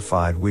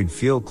 terrified we'd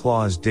feel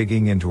claws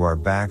digging into our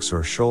backs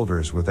or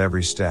shoulders with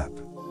every step.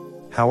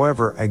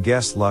 However, I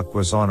guess luck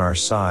was on our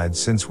side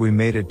since we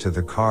made it to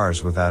the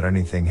cars without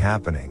anything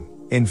happening.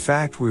 In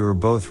fact, we were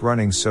both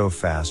running so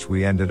fast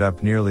we ended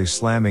up nearly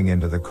slamming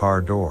into the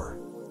car door.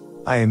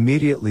 I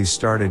immediately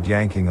started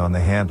yanking on the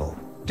handle,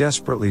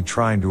 desperately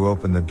trying to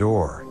open the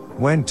door,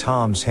 when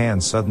Tom's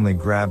hand suddenly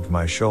grabbed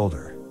my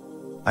shoulder.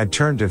 I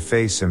turned to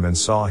face him and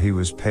saw he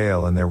was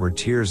pale and there were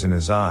tears in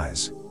his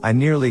eyes. I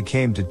nearly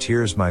came to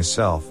tears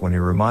myself when he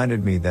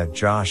reminded me that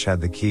Josh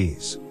had the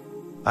keys.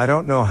 I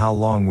don't know how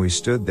long we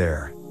stood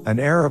there, an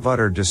air of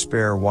utter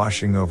despair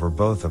washing over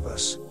both of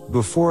us,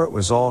 before it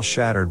was all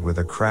shattered with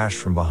a crash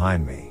from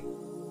behind me.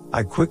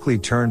 I quickly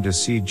turned to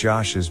see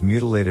Josh's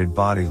mutilated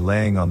body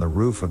laying on the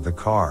roof of the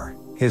car.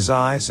 His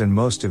eyes and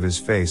most of his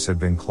face had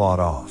been clawed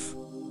off.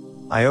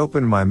 I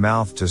opened my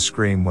mouth to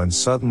scream when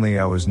suddenly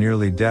I was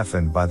nearly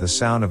deafened by the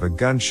sound of a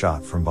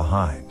gunshot from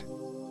behind.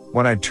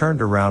 When I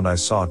turned around, I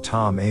saw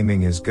Tom aiming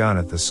his gun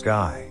at the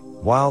sky,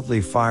 wildly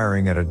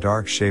firing at a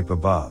dark shape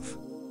above.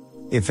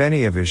 If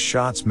any of his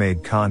shots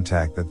made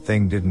contact, that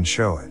thing didn't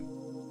show it.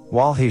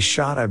 While he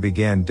shot, I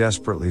began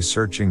desperately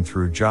searching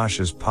through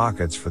Josh's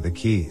pockets for the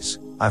keys.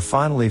 I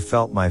finally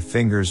felt my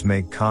fingers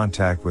make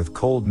contact with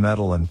cold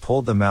metal and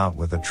pulled them out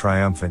with a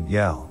triumphant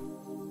yell.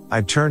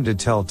 I turned to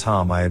tell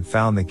Tom I had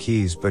found the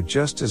keys, but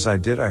just as I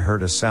did, I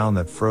heard a sound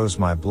that froze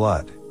my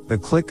blood, the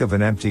click of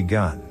an empty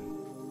gun.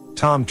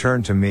 Tom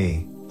turned to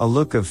me, a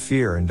look of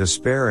fear and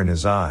despair in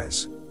his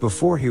eyes,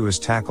 before he was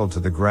tackled to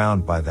the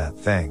ground by that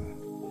thing.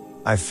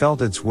 I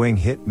felt its wing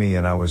hit me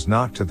and I was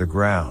knocked to the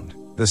ground.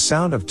 The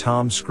sound of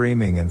Tom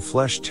screaming and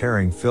flesh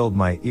tearing filled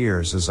my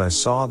ears as I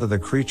saw the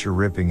creature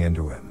ripping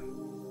into him.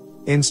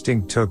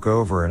 Instinct took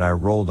over and I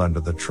rolled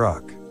under the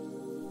truck.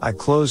 I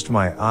closed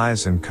my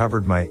eyes and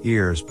covered my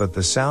ears, but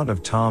the sound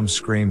of Tom's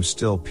scream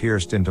still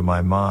pierced into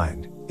my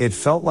mind. It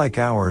felt like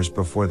hours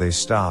before they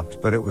stopped,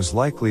 but it was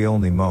likely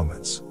only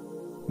moments.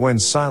 When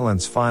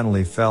silence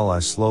finally fell, I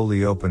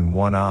slowly opened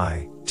one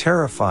eye,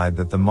 terrified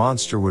that the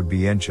monster would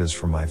be inches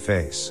from my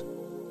face.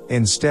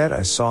 Instead,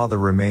 I saw the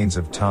remains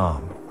of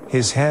Tom.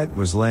 His head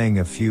was laying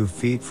a few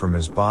feet from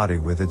his body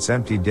with its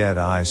empty dead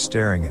eyes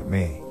staring at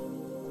me.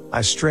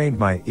 I strained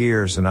my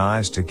ears and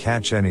eyes to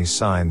catch any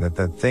sign that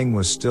that thing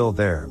was still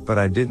there, but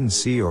I didn't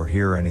see or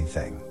hear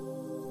anything.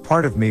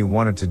 Part of me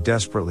wanted to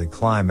desperately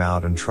climb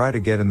out and try to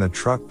get in the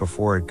truck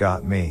before it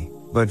got me,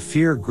 but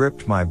fear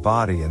gripped my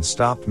body and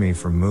stopped me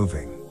from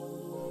moving.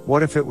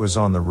 What if it was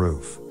on the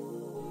roof?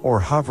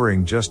 Or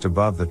hovering just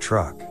above the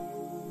truck,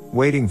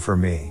 waiting for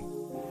me?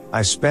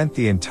 I spent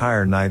the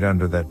entire night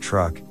under that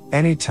truck.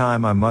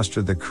 Anytime I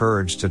mustered the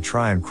courage to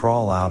try and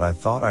crawl out, I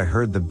thought I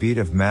heard the beat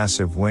of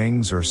massive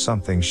wings or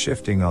something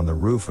shifting on the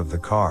roof of the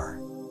car.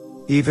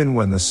 Even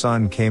when the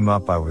sun came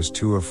up, I was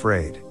too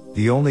afraid.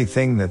 The only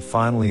thing that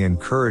finally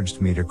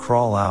encouraged me to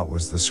crawl out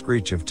was the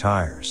screech of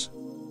tires.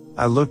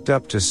 I looked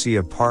up to see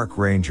a park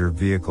ranger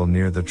vehicle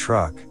near the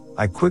truck.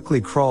 I quickly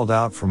crawled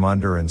out from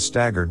under and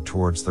staggered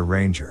towards the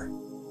ranger.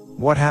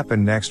 What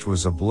happened next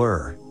was a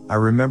blur. I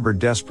remember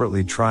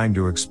desperately trying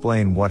to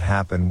explain what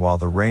happened while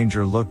the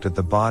ranger looked at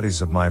the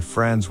bodies of my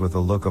friends with a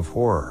look of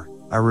horror.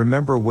 I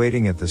remember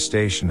waiting at the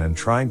station and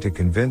trying to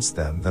convince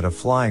them that a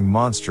flying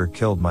monster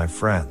killed my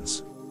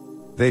friends.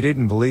 They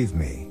didn't believe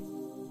me.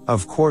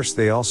 Of course,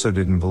 they also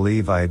didn't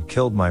believe I had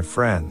killed my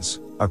friends.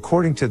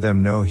 According to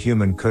them, no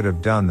human could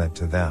have done that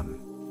to them.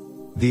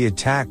 The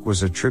attack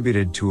was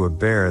attributed to a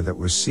bear that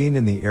was seen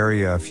in the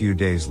area a few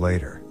days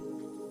later.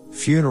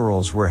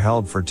 Funerals were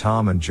held for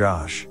Tom and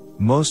Josh.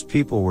 Most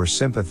people were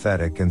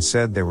sympathetic and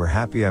said they were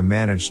happy I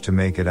managed to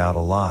make it out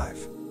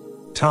alive.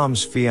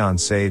 Tom's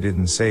fiancée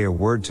didn't say a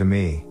word to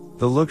me.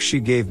 The look she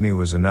gave me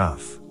was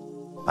enough.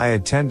 I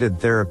attended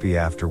therapy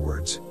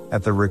afterwards,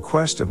 at the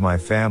request of my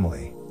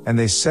family, and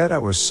they said I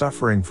was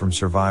suffering from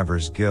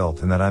survivor's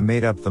guilt and that I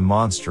made up the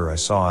monster I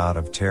saw out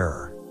of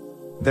terror.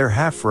 They're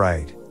half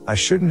right, I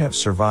shouldn't have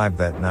survived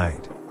that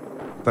night.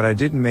 But I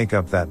didn't make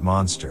up that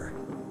monster.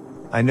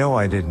 I know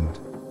I didn't.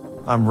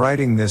 I'm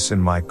writing this in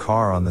my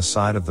car on the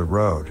side of the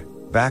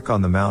road, back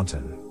on the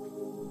mountain.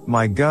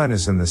 My gun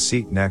is in the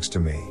seat next to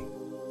me.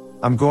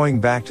 I'm going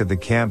back to the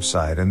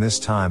campsite, and this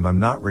time I'm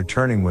not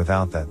returning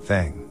without that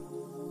thing.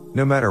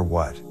 No matter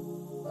what.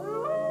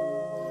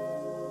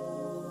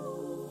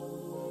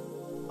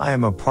 I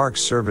am a Park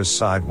Service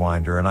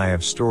Sidewinder and I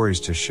have stories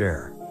to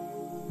share.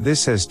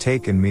 This has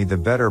taken me the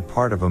better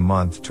part of a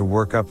month to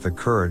work up the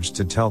courage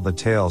to tell the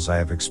tales I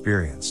have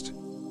experienced.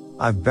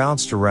 I've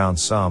bounced around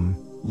some,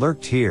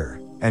 lurked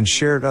here, and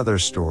shared other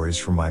stories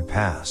from my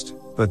past,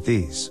 but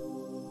these,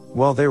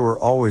 well, they were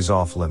always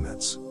off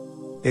limits.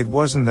 It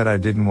wasn't that I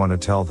didn't want to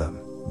tell them,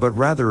 but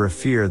rather a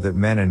fear that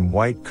men in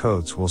white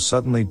coats will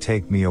suddenly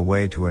take me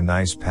away to a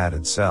nice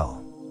padded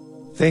cell.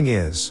 Thing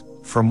is,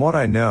 from what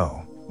I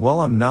know,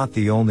 well, I'm not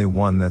the only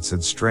one that's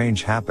had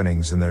strange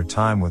happenings in their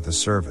time with the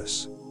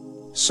service.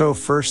 So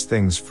first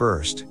things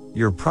first,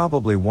 you're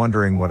probably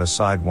wondering what a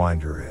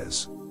Sidewinder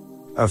is.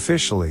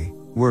 Officially,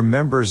 we're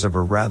members of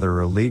a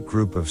rather elite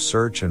group of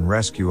search and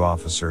rescue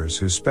officers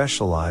who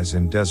specialize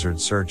in desert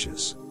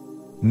searches.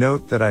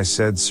 Note that I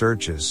said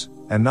searches,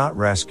 and not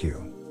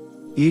rescue.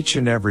 Each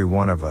and every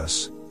one of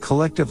us,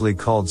 collectively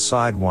called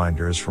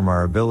Sidewinders from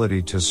our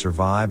ability to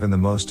survive in the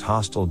most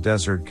hostile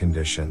desert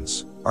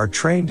conditions, are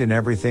trained in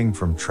everything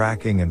from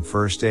tracking and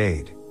first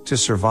aid, to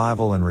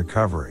survival and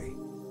recovery.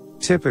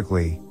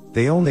 Typically,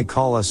 they only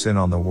call us in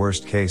on the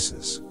worst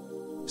cases.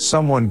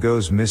 Someone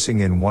goes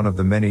missing in one of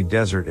the many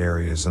desert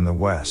areas in the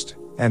West,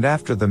 and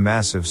after the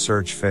massive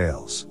search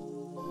fails,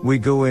 we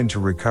go in to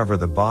recover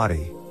the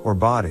body, or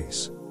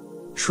bodies.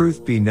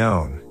 Truth be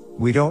known,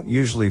 we don't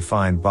usually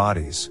find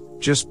bodies,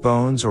 just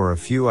bones or a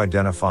few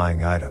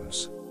identifying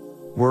items.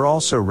 We're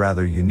also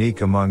rather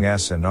unique among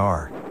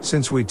S&R,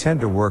 since we tend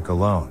to work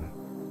alone.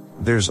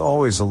 There's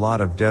always a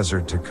lot of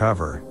desert to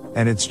cover,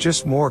 and it's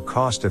just more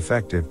cost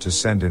effective to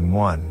send in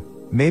one,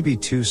 maybe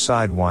two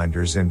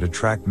Sidewinders in to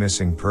track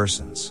missing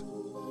persons.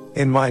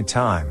 In my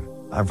time,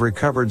 I've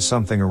recovered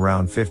something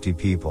around 50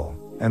 people,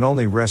 and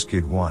only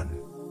rescued one.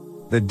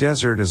 The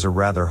desert is a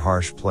rather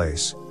harsh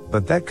place,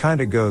 but that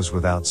kinda goes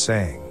without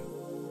saying.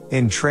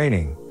 In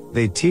training,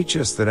 they teach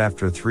us that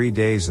after 3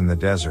 days in the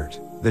desert,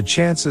 the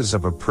chances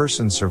of a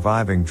person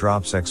surviving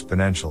drops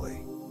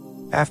exponentially.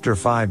 After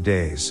 5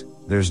 days,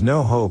 there's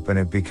no hope and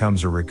it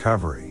becomes a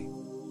recovery.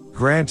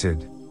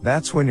 Granted,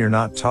 that's when you're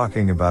not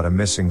talking about a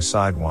missing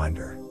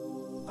Sidewinder.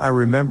 I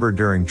remember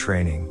during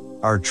training,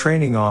 our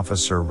training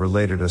officer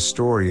related a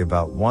story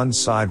about one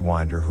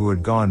Sidewinder who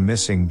had gone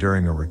missing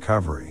during a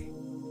recovery.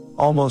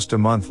 Almost a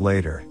month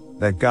later,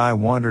 that guy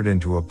wandered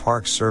into a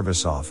Park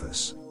Service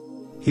office.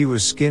 He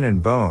was skin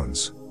and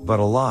bones, but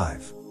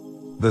alive.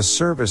 The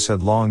service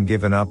had long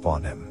given up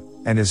on him,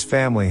 and his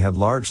family had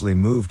largely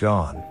moved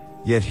on,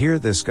 yet here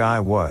this guy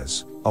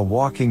was, a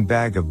walking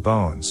bag of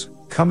bones,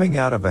 coming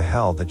out of a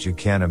hell that you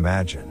can't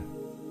imagine.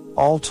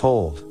 All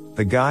told,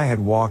 the guy had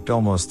walked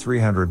almost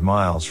 300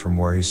 miles from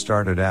where he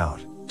started out,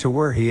 to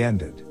where he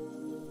ended.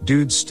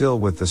 Dude's still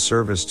with the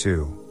service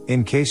too,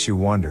 in case you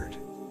wondered.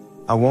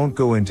 I won't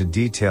go into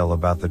detail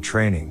about the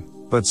training,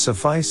 but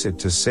suffice it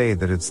to say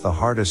that it's the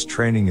hardest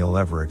training you'll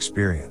ever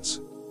experience.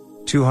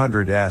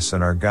 200s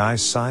and our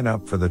guys sign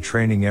up for the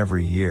training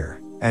every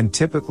year, and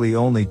typically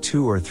only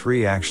 2 or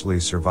 3 actually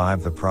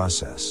survive the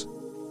process.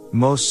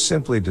 Most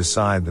simply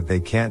decide that they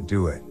can't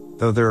do it,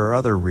 though there are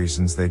other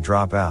reasons they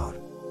drop out.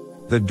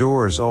 The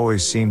doors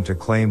always seem to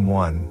claim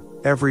one,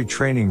 every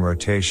training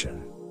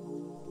rotation.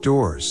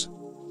 Doors.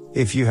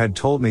 If you had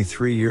told me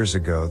 3 years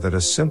ago that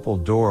a simple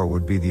door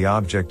would be the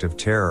object of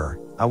terror,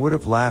 I would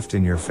have laughed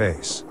in your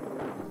face.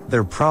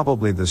 They're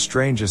probably the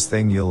strangest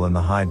thing you'll in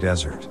the high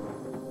desert.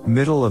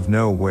 Middle of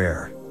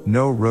nowhere,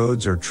 no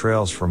roads or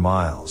trails for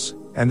miles,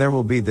 and there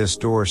will be this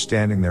door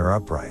standing there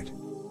upright.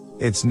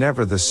 It's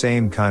never the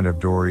same kind of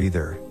door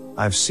either.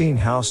 I've seen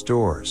house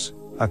doors,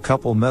 a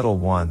couple metal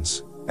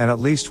ones, and at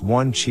least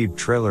one cheap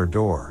trailer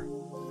door.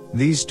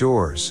 These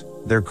doors,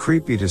 they're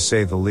creepy to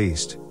say the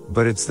least,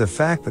 but it's the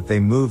fact that they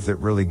move that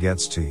really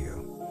gets to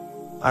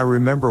you. I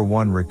remember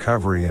one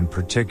recovery in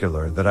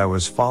particular that I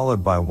was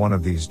followed by one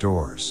of these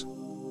doors.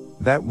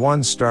 That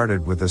one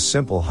started with a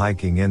simple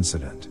hiking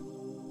incident.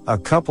 A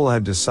couple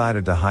had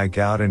decided to hike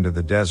out into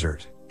the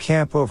desert,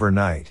 camp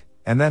overnight,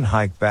 and then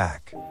hike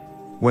back.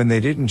 When they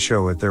didn't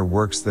show at their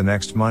works the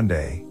next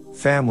Monday,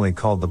 family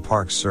called the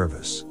Park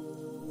Service.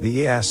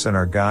 The ES and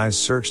our guys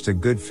searched a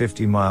good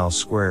 50-mile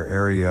square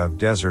area of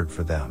desert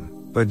for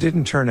them, but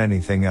didn't turn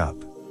anything up.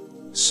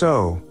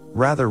 So,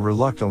 rather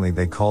reluctantly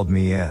they called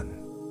me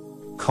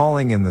in.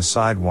 Calling in the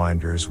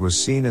Sidewinders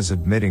was seen as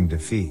admitting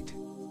defeat.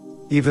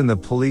 Even the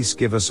police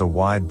give us a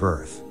wide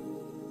berth.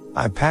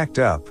 I packed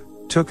up,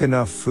 took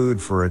enough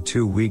food for a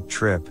 2-week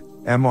trip,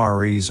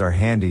 MREs are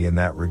handy in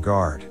that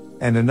regard,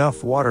 and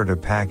enough water to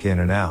pack in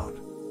and out.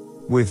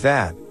 With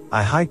that,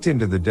 I hiked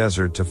into the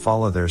desert to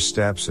follow their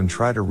steps and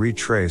try to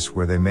retrace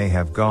where they may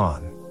have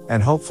gone,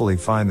 and hopefully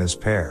find this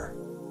pair.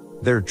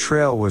 Their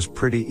trail was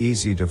pretty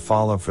easy to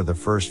follow for the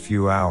first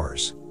few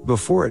hours,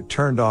 before it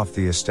turned off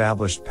the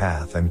established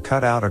path and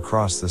cut out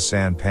across the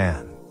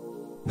sandpan.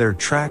 Their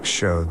tracks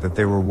showed that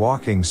they were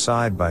walking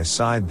side by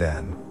side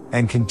then,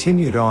 and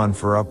continued on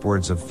for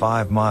upwards of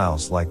 5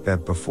 miles like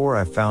that before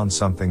I found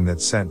something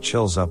that sent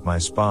chills up my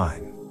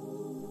spine.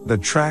 The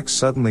tracks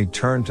suddenly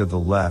turned to the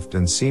left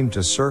and seemed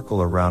to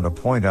circle around a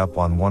point up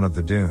on one of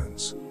the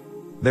dunes.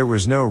 There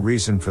was no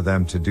reason for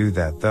them to do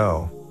that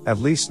though, at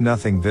least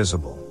nothing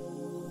visible.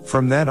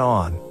 From then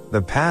on,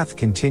 the path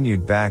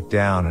continued back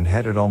down and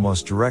headed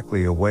almost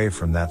directly away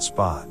from that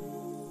spot.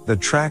 The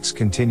tracks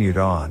continued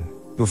on,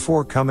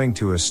 before coming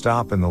to a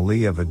stop in the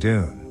lee of a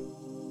dune.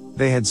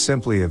 They had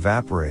simply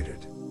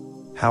evaporated.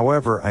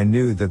 However, I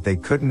knew that they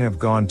couldn't have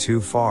gone too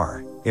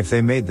far. If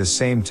they made the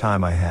same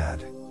time I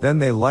had, then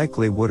they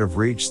likely would have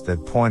reached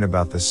that point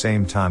about the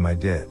same time I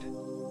did.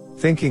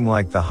 Thinking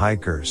like the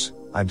hikers,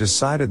 I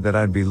decided that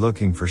I'd be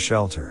looking for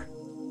shelter.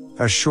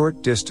 A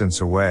short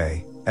distance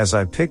away, as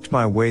I picked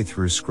my way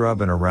through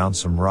scrub and around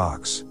some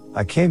rocks,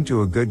 I came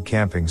to a good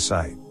camping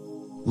site.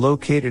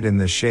 Located in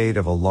the shade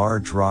of a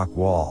large rock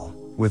wall,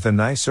 with a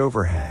nice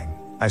overhang,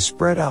 I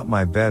spread out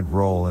my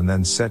bedroll and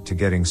then set to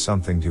getting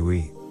something to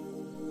eat.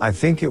 I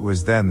think it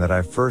was then that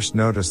I first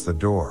noticed the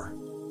door.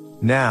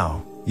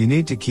 Now, you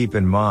need to keep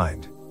in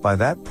mind, by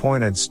that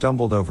point I'd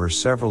stumbled over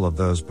several of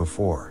those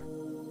before.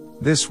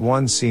 This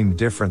one seemed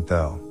different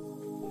though.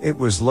 It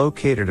was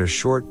located a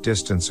short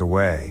distance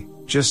away,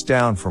 just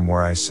down from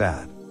where I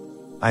sat.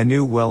 I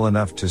knew well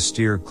enough to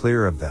steer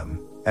clear of them,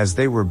 as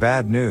they were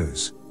bad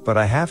news, but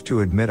I have to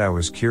admit I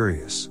was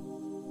curious.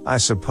 I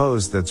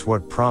suppose that's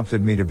what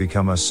prompted me to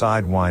become a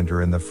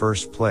sidewinder in the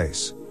first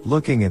place,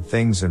 looking at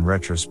things in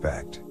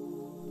retrospect.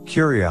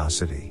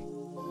 Curiosity.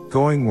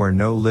 Going where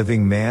no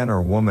living man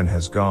or woman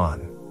has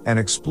gone, and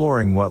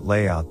exploring what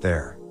lay out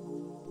there.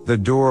 The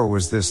door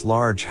was this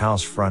large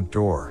house front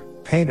door,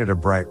 painted a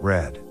bright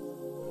red.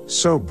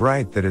 So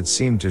bright that it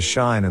seemed to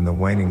shine in the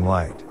waning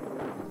light.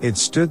 It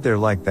stood there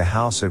like the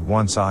house it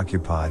once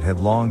occupied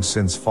had long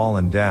since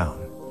fallen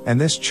down, and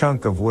this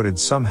chunk of wood had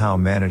somehow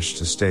managed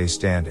to stay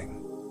standing.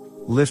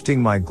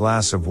 Lifting my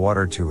glass of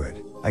water to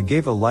it, I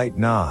gave a light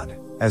nod,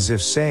 as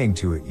if saying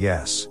to it,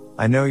 "Yes,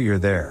 I know you're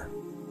there."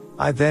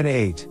 I then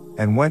ate,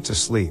 and went to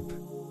sleep.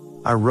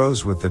 I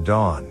rose with the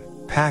dawn,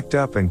 packed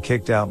up and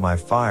kicked out my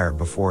fire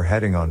before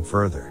heading on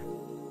further.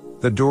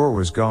 The door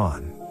was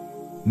gone.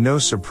 No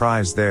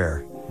surprise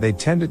there, they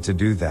tended to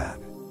do that.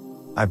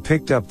 I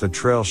picked up the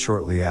trail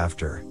shortly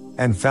after,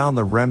 and found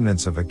the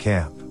remnants of a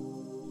camp.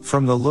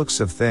 From the looks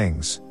of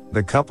things,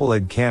 the couple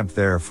had camped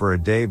there for a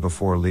day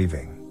before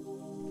leaving.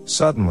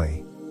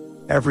 Suddenly,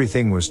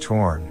 everything was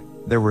torn.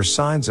 There were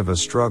signs of a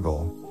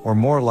struggle, or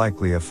more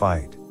likely a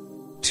fight.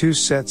 2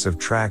 sets of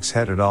tracks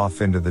headed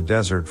off into the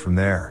desert from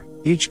there,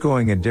 each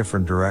going a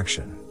different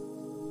direction.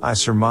 I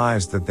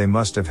surmised that they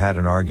must have had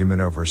an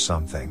argument over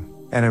something,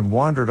 and had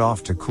wandered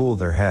off to cool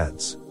their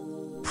heads.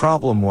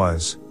 Problem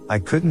was, I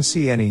couldn't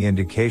see any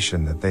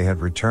indication that they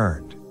had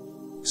returned.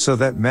 So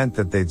that meant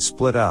that they'd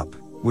split up,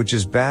 which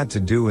is bad to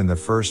do in the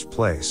first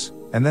place,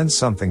 and then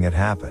something had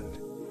happened.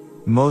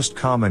 Most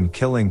common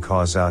killing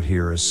cause out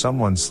here is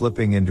someone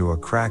slipping into a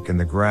crack in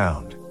the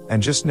ground,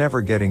 and just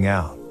never getting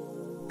out.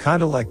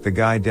 Kinda like the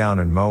guy down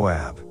in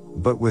Moab,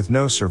 but with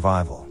no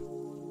survival.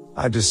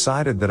 I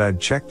decided that I'd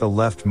check the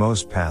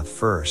leftmost path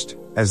first,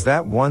 as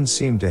that one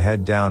seemed to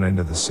head down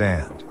into the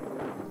sand.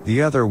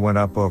 The other went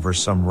up over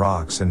some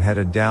rocks and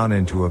headed down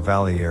into a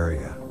valley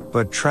area,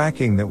 but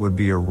tracking that would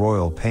be a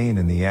royal pain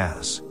in the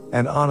ass,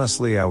 and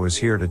honestly I was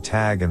here to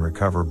tag and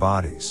recover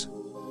bodies.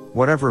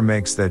 Whatever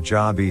makes that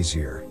job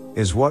easier,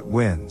 is what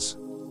wins.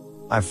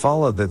 I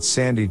followed that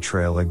sandy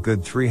trail a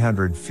good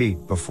 300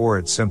 feet before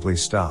it simply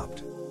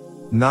stopped.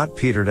 Not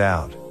petered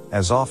out,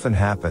 as often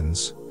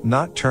happens,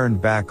 not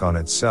turned back on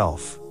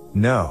itself,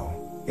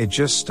 no, it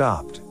just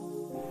stopped.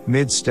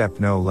 Mid-step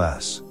no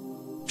less.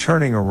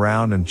 Turning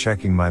around and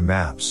checking my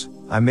maps,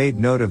 I made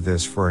note of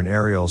this for an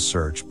aerial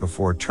search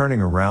before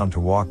turning around to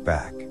walk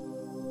back.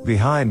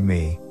 Behind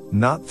me,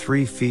 not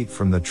 3 feet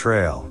from the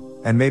trail,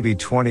 and maybe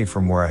 20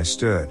 from where I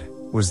stood,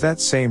 was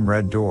that same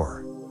red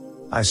door.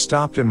 I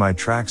stopped in my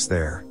tracks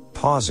there,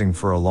 pausing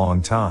for a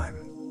long time.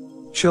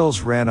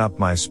 Chills ran up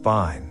my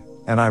spine,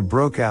 and I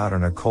broke out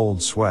in a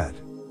cold sweat.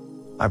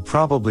 I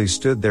probably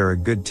stood there a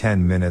good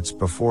 10 minutes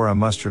before I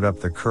mustered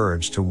up the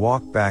courage to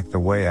walk back the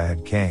way I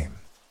had came.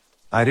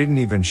 I didn't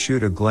even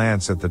shoot a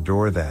glance at the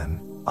door then,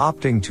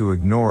 opting to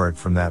ignore it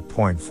from that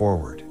point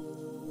forward.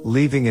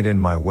 Leaving it in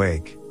my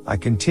wake, I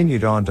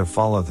continued on to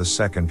follow the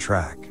second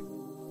track.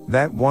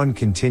 That one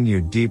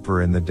continued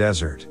deeper in the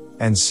desert,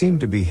 and seemed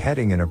to be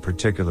heading in a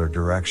particular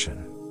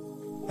direction.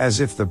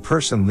 As if the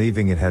person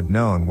leaving it had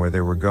known where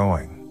they were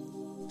going.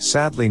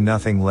 Sadly,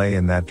 nothing lay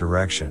in that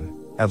direction,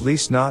 at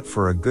least not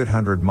for a good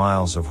 100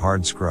 miles of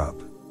hard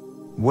scrub.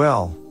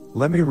 Well,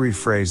 let me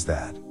rephrase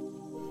that.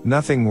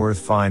 Nothing worth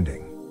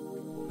finding.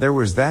 There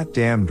was that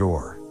damn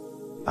door.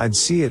 I'd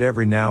see it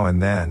every now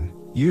and then,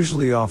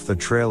 usually off the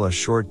trail a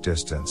short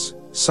distance,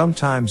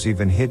 sometimes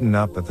even hidden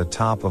up at the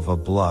top of a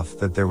bluff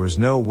that there was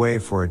no way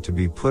for it to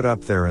be put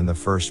up there in the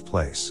first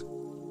place.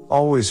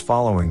 Always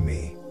following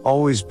me,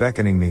 always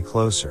beckoning me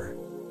closer.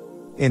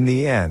 In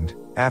the end,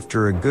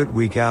 after a good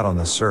week out on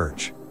the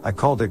search, I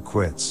called it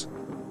quits.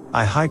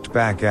 I hiked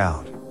back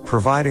out,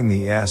 providing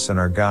the S and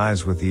our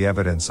guys with the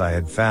evidence I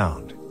had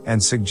found,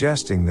 and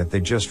suggesting that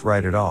they just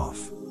write it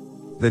off.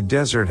 The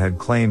desert had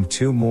claimed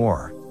 2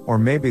 more, or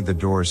maybe the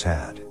doors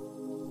had.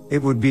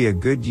 It would be a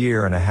good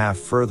year and a half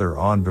further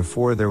on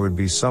before there would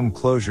be some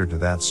closure to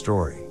that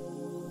story.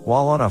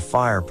 While on a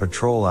fire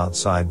patrol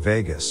outside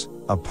Vegas,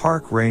 a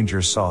park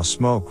ranger saw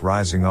smoke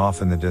rising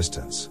off in the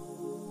distance.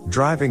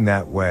 Driving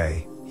that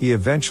way, he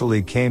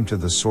eventually came to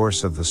the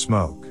source of the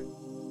smoke.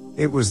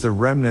 It was the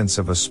remnants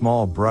of a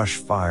small brush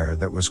fire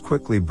that was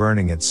quickly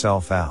burning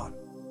itself out.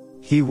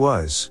 He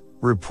was,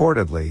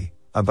 reportedly,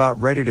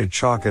 about ready to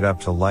chalk it up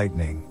to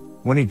lightning,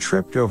 when he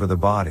tripped over the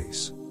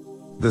bodies.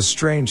 The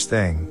strange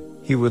thing,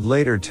 he would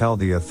later tell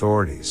the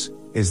authorities,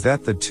 is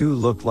that the 2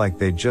 looked like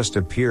they'd just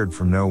appeared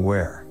from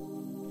nowhere.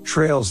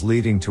 Trails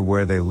leading to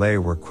where they lay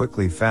were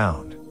quickly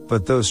found,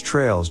 but those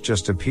trails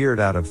just appeared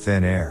out of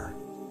thin air.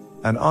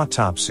 An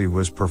autopsy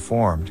was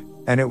performed,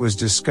 and it was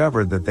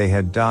discovered that they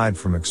had died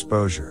from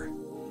exposure.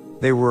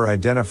 They were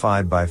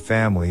identified by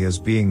family as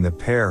being the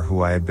pair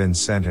who I had been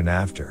sent in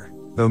after,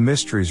 though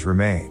mysteries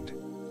remained.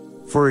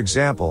 For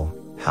example,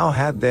 how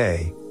had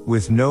they,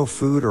 with no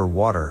food or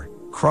water,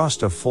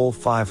 crossed a full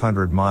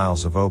 500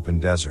 miles of open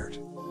desert?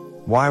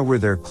 Why were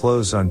their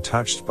clothes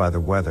untouched by the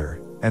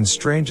weather, and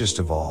strangest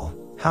of all,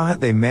 how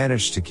had they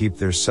managed to keep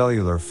their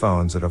cellular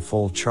phones at a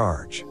full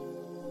charge?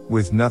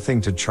 With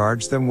nothing to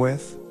charge them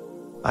with?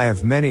 I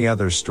have many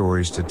other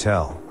stories to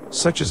tell,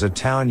 such as a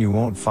town you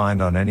won't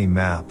find on any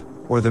map,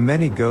 or the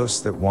many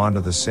ghosts that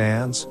wander the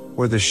sands,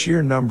 or the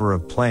sheer number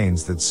of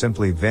planes that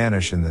simply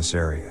vanish in this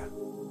area.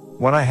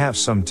 When I have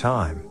some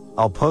time,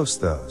 I'll post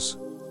those.